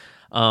 Carson.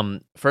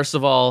 First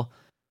of all,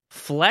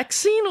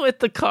 flexing with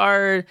the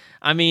card.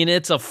 I mean,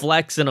 it's a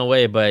flex in a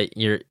way, but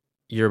your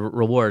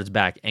rewards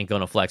back ain't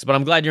gonna flex. But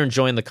I'm glad you're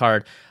enjoying the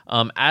card.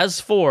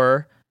 As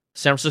for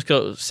San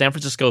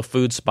Francisco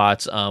food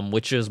spots,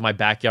 which is my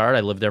backyard, I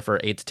lived there for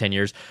 8 to 10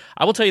 years.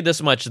 I will tell you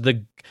this much: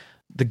 the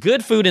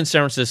good food in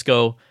San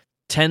Francisco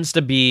tends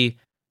to be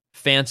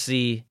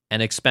fancy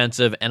and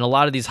expensive, and a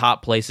lot of these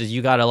hot places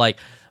you gotta like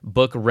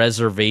book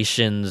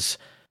reservations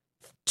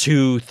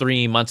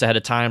 2-3 months ahead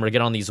of time, or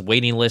get on these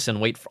waiting lists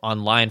and wait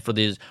online for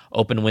these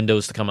open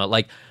windows to come out.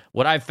 Like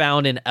what I've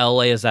found in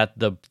LA is that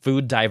the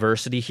food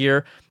diversity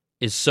here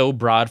is so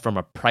broad from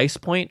a price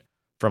point,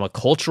 from a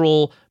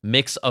cultural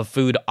mix of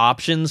food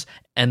options,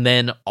 and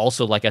then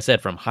also, like I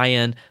said, from high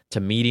end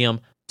to medium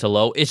to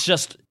low.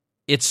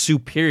 It's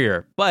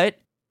superior. But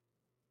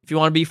if you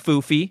want to be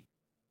foofy,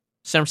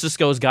 San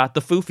Francisco's got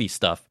the foofy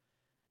stuff.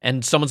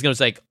 And someone's going to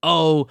say,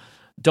 oh,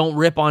 don't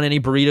rip on any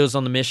burritos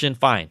on the Mission.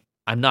 Fine,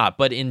 I'm not.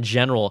 But in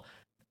general,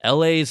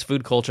 LA's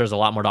food culture has a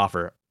lot more to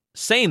offer.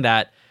 Saying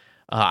that,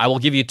 I will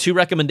give you 2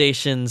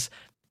 recommendations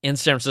in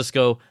San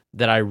Francisco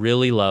that I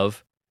really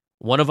love.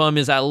 One of them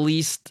is at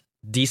least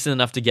decent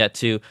enough to get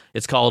to.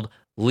 It's called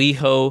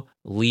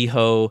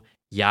Liho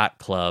Yacht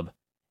Club.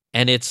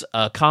 And it's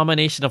a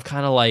combination of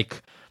kind of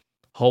like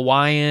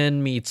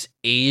Hawaiian meets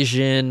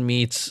Asian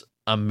meets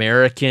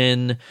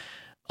American,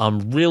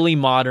 really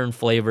modern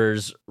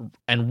flavors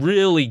and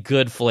really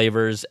good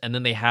flavors. And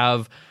then they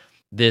have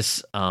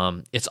this,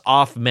 it's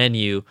off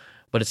menu,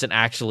 but it's and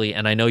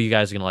I know you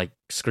guys are going to like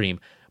scream,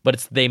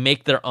 but they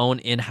make their own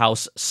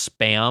in-house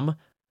Spam,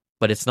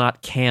 but it's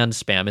not canned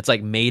Spam. It's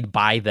like made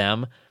by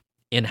them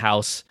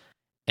in-house.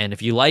 And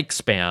if you like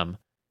Spam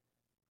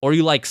or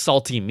you like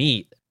salty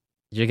meat,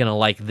 you're going to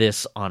like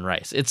this on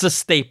rice. It's a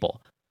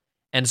staple.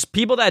 And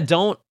people that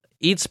don't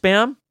eat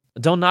Spam,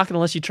 don't knock it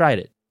unless you tried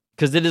it.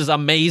 because it is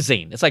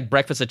amazing. It's like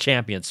breakfast of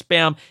champions.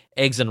 Spam,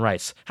 eggs, and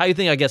rice. How you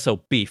think I get so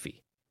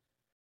beefy?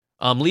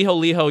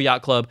 Liho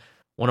Yacht Club,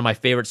 one of my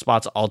favorite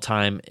spots all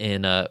time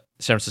in San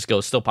Francisco,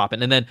 is still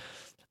popping. And then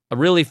a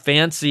really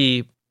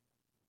fancy,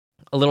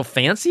 a little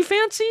fancy.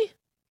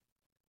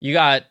 You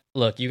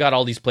got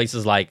all these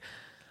places like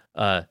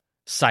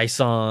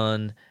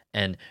Saison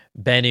and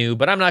Bennu,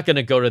 but I'm not going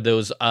to go to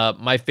those.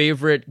 My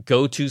favorite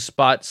go-to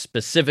spot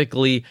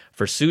specifically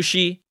for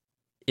sushi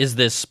is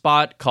this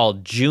spot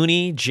called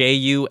Juni,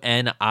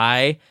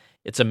 Juni.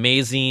 It's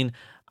amazing.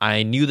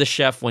 I knew the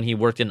chef when he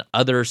worked in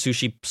other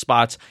sushi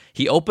spots.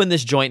 He opened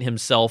this joint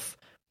himself,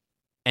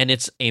 and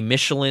it's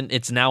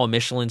now a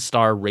Michelin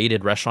star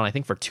rated restaurant, I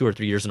think for 2 or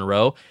 3 years in a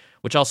row,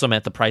 which also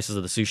meant the prices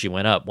of the sushi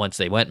went up once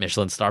they went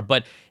Michelin star.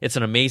 But it's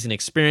an amazing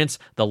experience.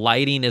 The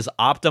lighting is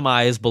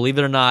optimized, believe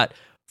it or not,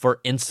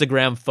 for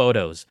Instagram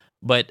photos.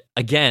 But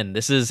again,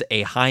 this is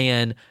a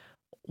high-end,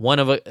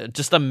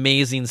 just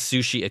amazing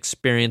sushi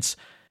experience.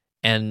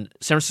 And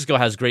San Francisco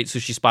has great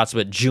sushi spots,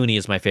 but Juni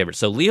is my favorite.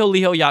 So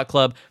Liho Yacht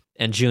Club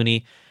and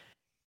Juni,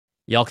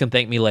 y'all can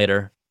thank me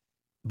later.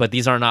 But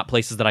these are not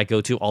places that I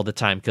go to all the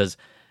time because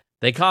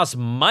they cost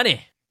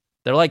money.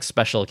 They're like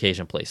special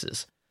occasion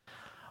places.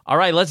 All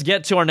right, let's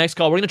get to our next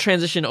call. We're going to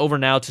transition over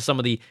now to some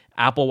of the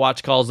Apple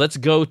Watch calls. Let's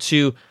go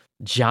to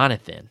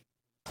Jonathan.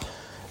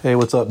 Hey,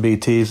 what's up,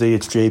 BTZ?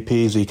 It's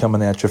JPZ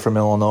coming at you from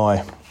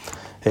Illinois.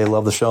 Hey,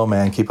 love the show,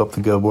 man. Keep up the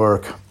good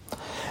work.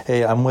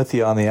 Hey, I'm with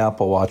you on the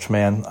Apple Watch,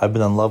 man. I've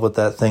been in love with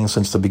that thing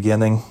since the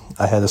beginning.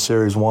 I had a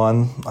Series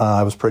 1.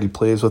 I was pretty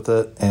pleased with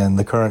it, and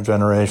the current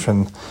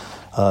generation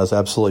is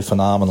absolutely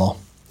phenomenal.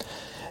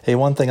 Hey,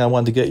 one thing I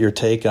wanted to get your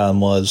take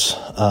on was,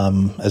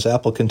 as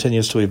Apple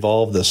continues to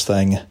evolve this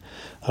thing,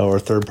 or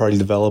third-party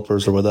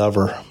developers or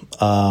whatever,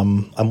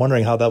 I'm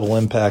wondering how that will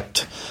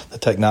impact the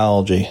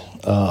technology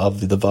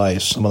of the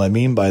device. And what I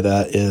mean by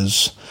that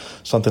is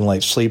something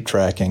like sleep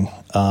tracking.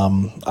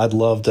 I'd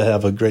love to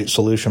have a great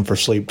solution for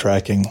sleep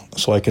tracking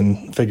so I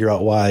can figure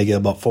out why I get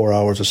about 4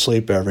 hours of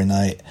sleep every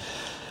night.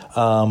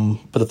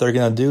 But if they're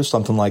going to do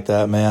something like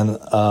that, man,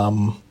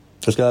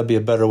 there's got to be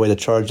a better way to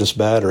charge this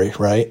battery,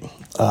 right?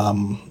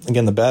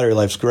 Again, the battery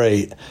life's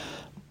great,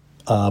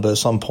 but at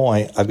some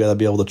point, I've got to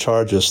be able to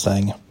charge this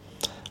thing.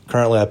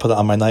 Currently, I put it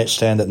on my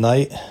nightstand at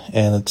night,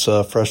 and it's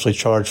freshly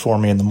charged for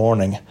me in the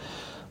morning.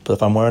 But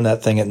if I'm wearing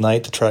that thing at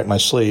night to track my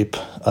sleep,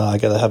 I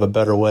got to have a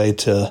better way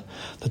to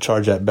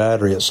charge that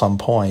battery at some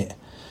point.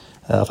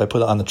 If I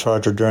put it on the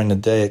charger during the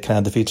day, it kind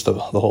of defeats the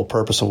whole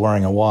purpose of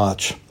wearing a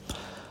watch.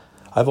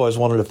 I've always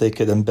wondered if they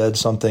could embed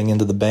something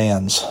into the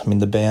bands. I mean,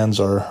 the bands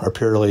are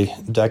purely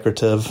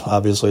decorative.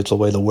 Obviously, it's a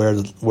way to wear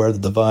the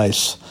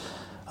device.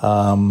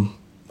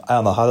 I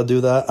don't know how to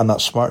do that. I'm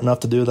not smart enough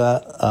to do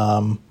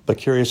that. But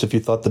curious if you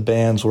thought the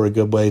bands were a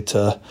good way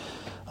to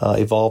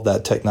evolve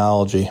that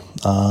technology.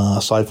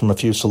 Aside from a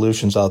few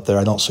solutions out there,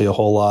 I don't see a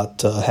whole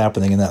lot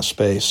happening in that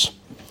space.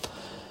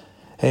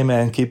 Hey,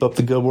 man, keep up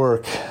the good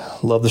work.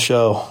 Love the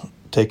show.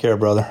 Take care,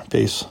 brother.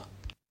 Peace.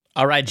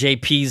 All right,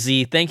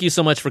 JPZ, thank you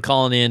so much for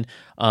calling in.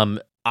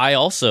 I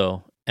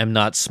also am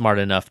not smart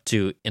enough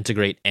to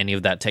integrate any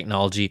of that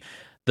technology.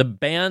 The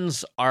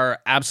bands are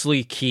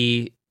absolutely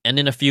key, and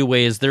in a few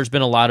ways, there's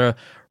been a lot of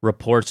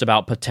reports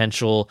about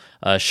potential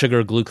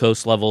sugar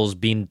glucose levels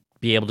be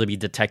able to be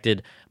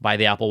detected by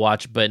the Apple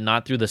Watch, but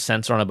not through the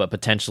sensor on it, but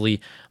potentially,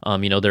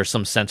 there's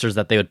some sensors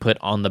that they would put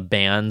on the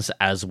bands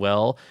as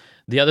well.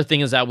 The other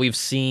thing is that we've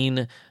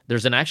seen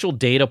there's an actual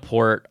data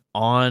port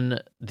on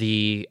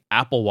the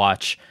Apple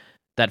Watch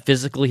that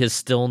physically is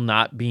still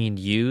not being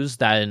used,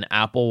 that an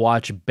Apple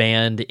Watch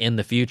band in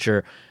the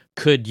future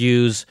could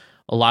use.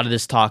 A lot of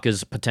this talk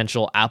is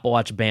potential Apple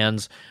Watch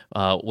bands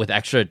with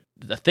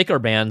thicker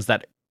bands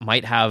that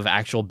might have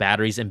actual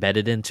batteries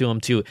embedded into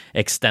them to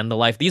extend the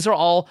life. These are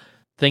all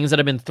things that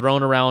have been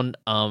thrown around,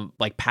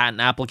 like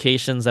patent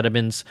applications that have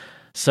been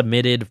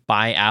submitted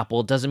by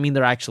Apple. It doesn't mean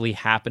they're actually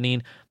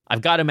happening. I've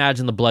got to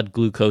imagine the blood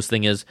glucose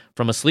thing is,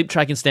 from a sleep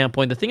tracking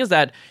standpoint, the thing is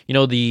that,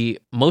 the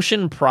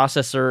motion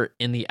processor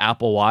in the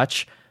Apple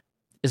Watch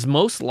is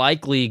most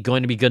likely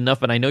going to be good enough,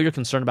 but I know you're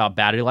concerned about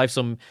battery life.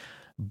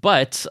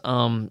 But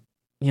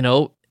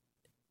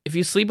if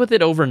you sleep with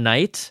it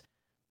overnight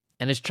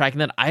and it's tracking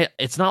that,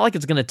 it's not like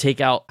it's going to take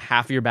out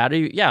half of your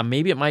battery. Yeah,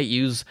 maybe it might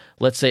use,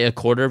 let's say, a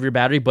quarter of your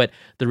battery, but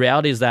the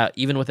reality is that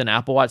even with an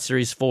Apple Watch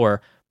Series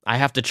 4, I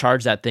have to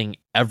charge that thing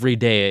every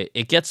day.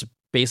 It gets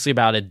basically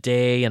about a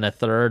day and a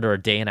third or a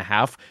day and a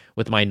half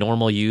with my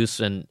normal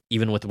use and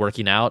even with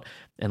working out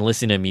and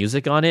listening to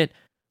music on it.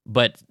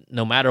 But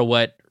no matter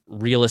what,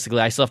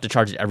 realistically, I still have to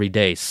charge it every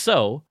day.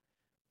 So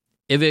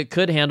if it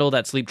could handle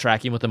that sleep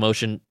tracking with the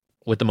motion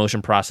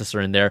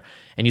processor in there,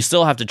 and you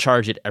still have to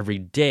charge it every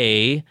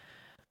day,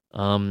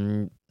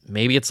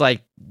 maybe it's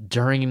like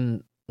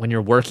during when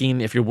you're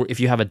working, if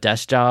you have a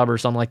desk job or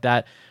something like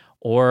that,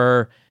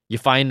 or you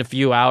find a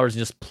few hours and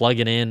just plug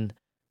it in,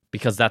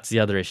 because that's the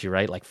other issue,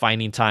 right? Like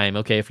finding time.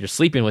 Okay, if you're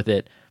sleeping with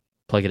it,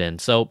 plug it in.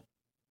 So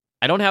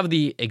I don't have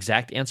the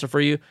exact answer for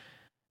you.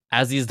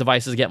 As these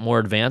devices get more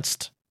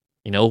advanced,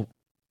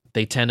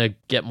 they tend to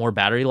get more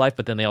battery life,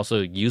 but then they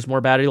also use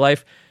more battery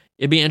life.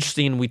 It'd be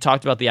interesting. We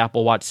talked about the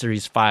Apple Watch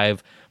Series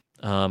 5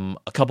 a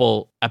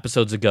couple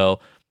episodes ago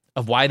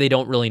of why they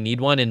don't really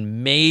need one,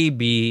 and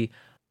maybe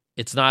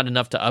it's not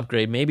enough to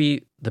upgrade.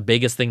 Maybe the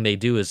biggest thing they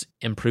do is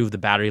improve the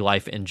battery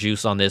life and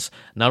juice on this,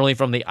 not only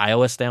from the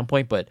iOS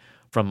standpoint, but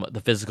from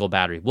the physical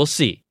battery. We'll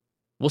see.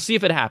 We'll see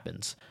if it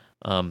happens.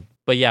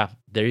 But yeah,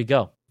 there you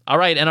go. All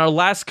right, and our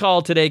last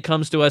call today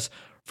comes to us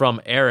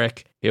from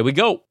Eric. Here we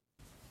go.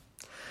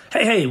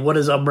 Hey, what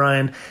is up,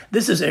 Brian?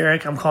 This is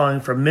Eric. I'm calling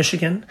from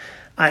Michigan.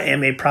 I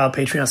am a proud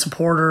Patreon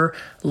supporter.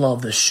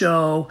 Love the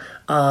show.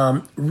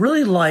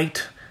 Really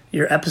liked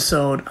your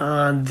episode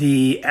on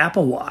the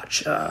Apple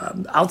Watch.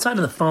 Outside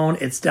of the phone,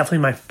 it's definitely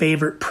my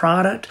favorite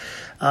product.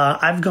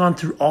 I've gone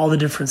through all the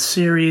different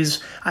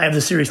series. I have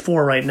the Series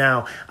 4 right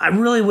now. I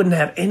really wouldn't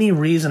have any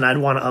reason I'd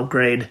want to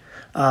upgrade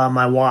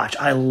my watch.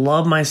 I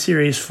love my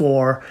Series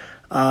 4.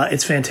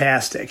 It's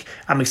fantastic.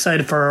 I'm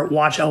excited for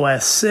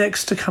watchOS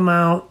 6 to come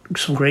out.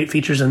 Some great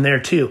features in there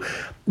too.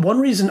 One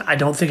reason I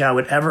don't think I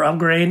would ever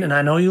upgrade, and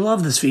I know you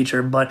love this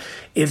feature, but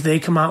if they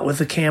come out with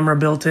the camera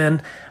built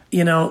in,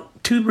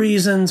 two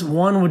reasons.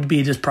 One would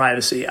be just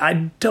privacy.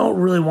 I don't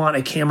really want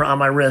a camera on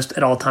my wrist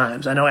at all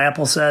times. I know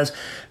Apple says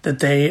that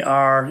they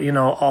are,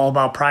 all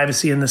about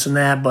privacy and this and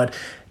that, but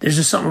there's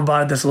just something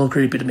about it that's a little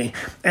creepy to me.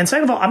 And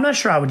second of all, I'm not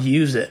sure I would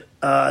use it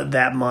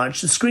that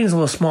much. The screen's a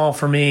little small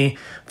for me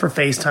for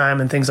FaceTime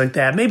and things like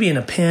that. Maybe in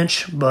a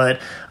pinch, but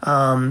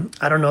I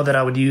don't know that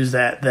I would use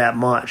that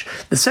much.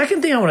 The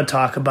second thing I want to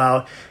talk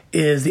about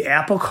is the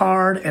Apple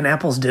Card and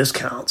Apple's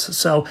discounts.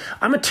 So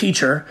I'm a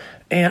teacher,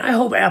 and I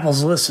hope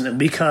Apple's listening,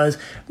 because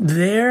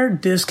their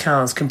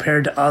discounts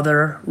compared to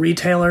other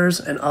retailers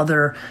and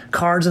other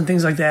cards and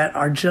things like that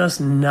are just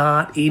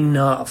not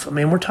enough. I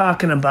mean, we're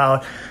talking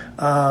about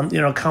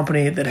a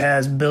company that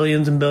has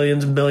billions and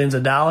billions and billions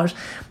of dollars.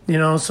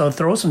 So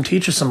throw some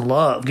teachers some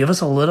love. Give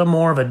us a little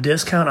more of a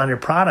discount on your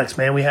products,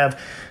 man. We have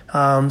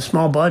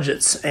small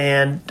budgets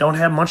and don't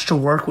have much to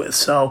work with.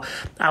 So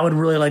I would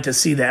really like to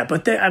see that.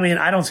 But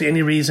I don't see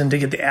any reason to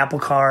get the Apple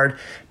Card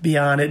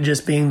beyond it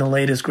just being the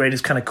latest,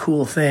 greatest kind of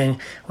cool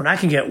thing when I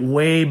can get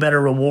way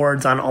better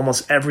rewards on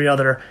almost every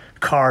other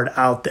card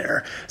out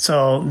there.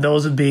 So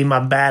those would be my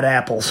bad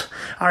apples.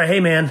 All right,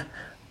 hey, man.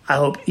 I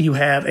hope you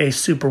have a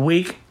super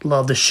week.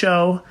 Love the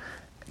show.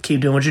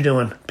 Keep doing what you're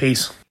doing.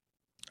 Peace.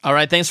 All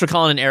right, thanks for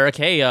calling in, Eric.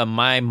 Hey,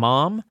 my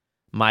mom,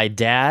 my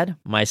dad,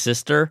 my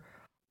sister,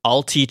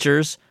 all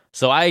teachers,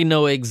 so I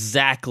know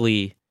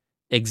exactly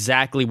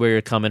where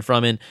you're coming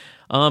from. And,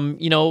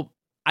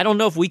 I don't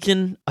know if we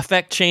can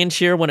affect change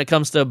here when it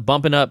comes to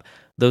bumping up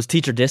those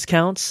teacher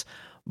discounts,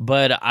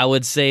 but I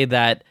would say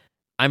that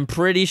I'm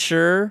pretty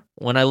sure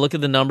when I look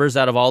at the numbers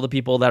out of all the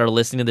people that are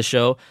listening to the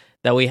show,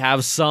 that we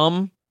have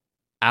some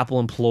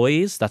Apple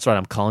employees, that's right,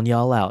 I'm calling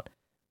y'all out,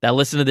 that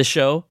listen to the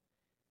show.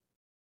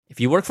 If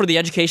you work for the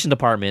education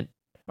department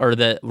or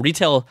the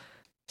retail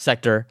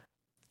sector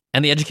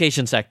and the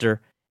education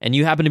sector, and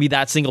you happen to be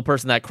that single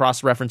person that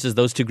cross-references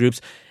those two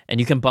groups,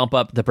 and you can bump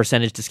up the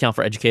percentage discount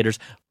for educators,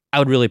 I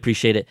would really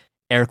appreciate it.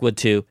 Eric would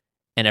too,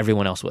 and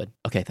everyone else would.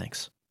 Okay,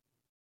 thanks.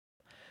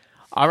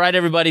 All right,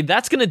 everybody,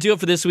 that's going to do it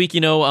for this week.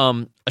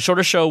 A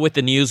shorter show with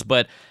the news,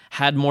 but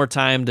had more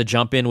time to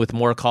jump in with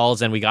more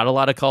calls, and we got a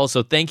lot of calls.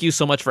 So thank you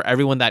so much for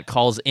everyone that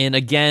calls in.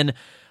 Again,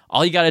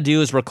 all you got to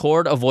do is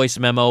record a voice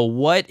memo.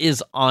 What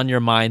is on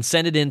your mind?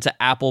 Send it in to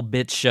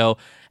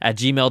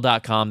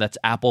applebitsshow@gmail.com. That's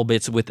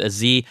applebits with a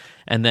Z.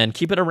 And then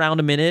keep it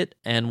around a minute,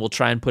 and we'll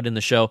try and put in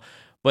the show.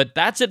 But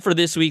that's it for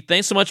this week.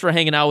 Thanks so much for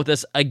hanging out with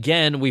us.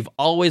 Again, we've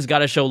always got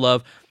to show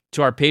love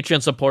to our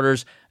Patreon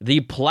supporters, the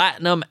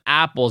Platinum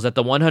Apples at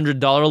the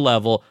 $100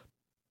 level,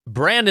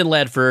 Brandon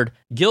Ledford,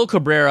 Gil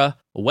Cabrera,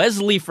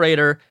 Wesley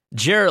Frater,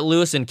 Jarrett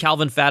Lewis, and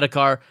Calvin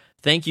Fadakar.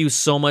 Thank you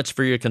so much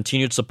for your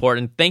continued support,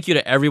 and thank you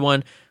to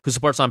everyone who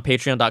supports on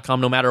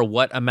patreon.com, no matter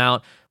what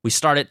amount. We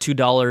start at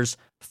 $2,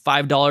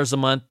 $5 a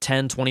month,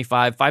 $10,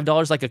 $25,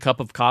 $5 like a cup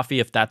of coffee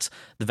if that's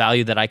the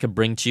value that I could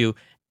bring to you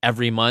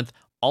every month.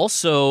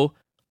 Also,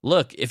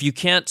 look, if you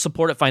can't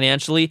support it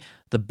financially,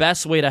 the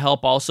best way to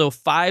help also,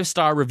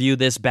 5-star review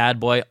this bad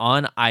boy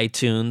on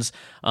iTunes,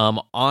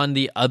 on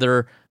the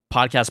other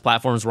podcast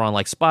platforms. We're on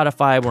like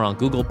Spotify, we're on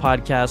Google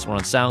Podcasts, we're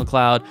on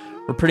SoundCloud,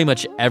 we're pretty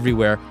much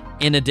everywhere.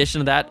 In addition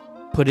to that,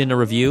 put in a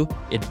review.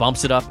 It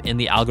bumps it up in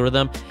the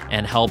algorithm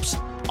and helps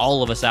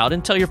all of us out.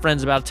 And tell your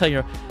friends about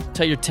it.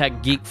 Tell your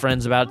tech geek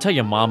friends about it. Tell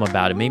your mom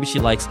about it. Maybe she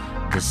likes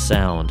the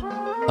sound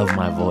of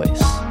my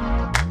voice.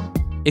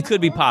 It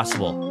could be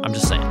possible. I'm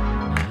just saying.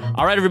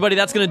 All right, everybody,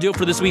 that's going to do it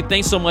for this week.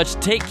 Thanks so much.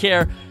 Take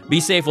care. Be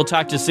safe. We'll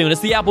talk to you soon.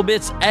 It's the Apple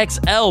Bits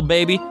XL,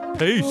 baby.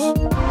 Peace.